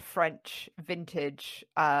posh French vintage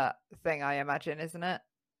thing, I imagine, isn't it?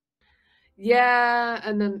 Yeah,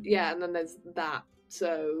 and then there's that.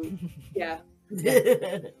 So yeah.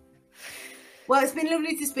 Well, it's been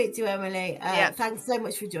lovely to speak to you, Emily. Thanks so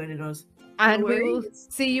much for joining us. And we will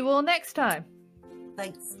see you all next time.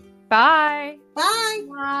 Thanks. Bye. Bye.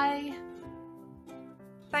 Bye.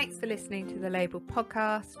 Thanks for listening to the Labelled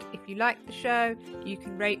podcast. If you like the show, you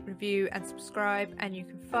can rate, review, and subscribe, and you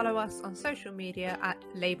can follow us on social media at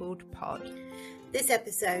LabelledPod. This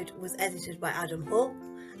episode was edited by Adam Hull.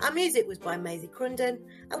 Our music was by Maisie Crunden,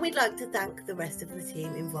 and we'd like to thank the rest of the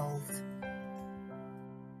team involved.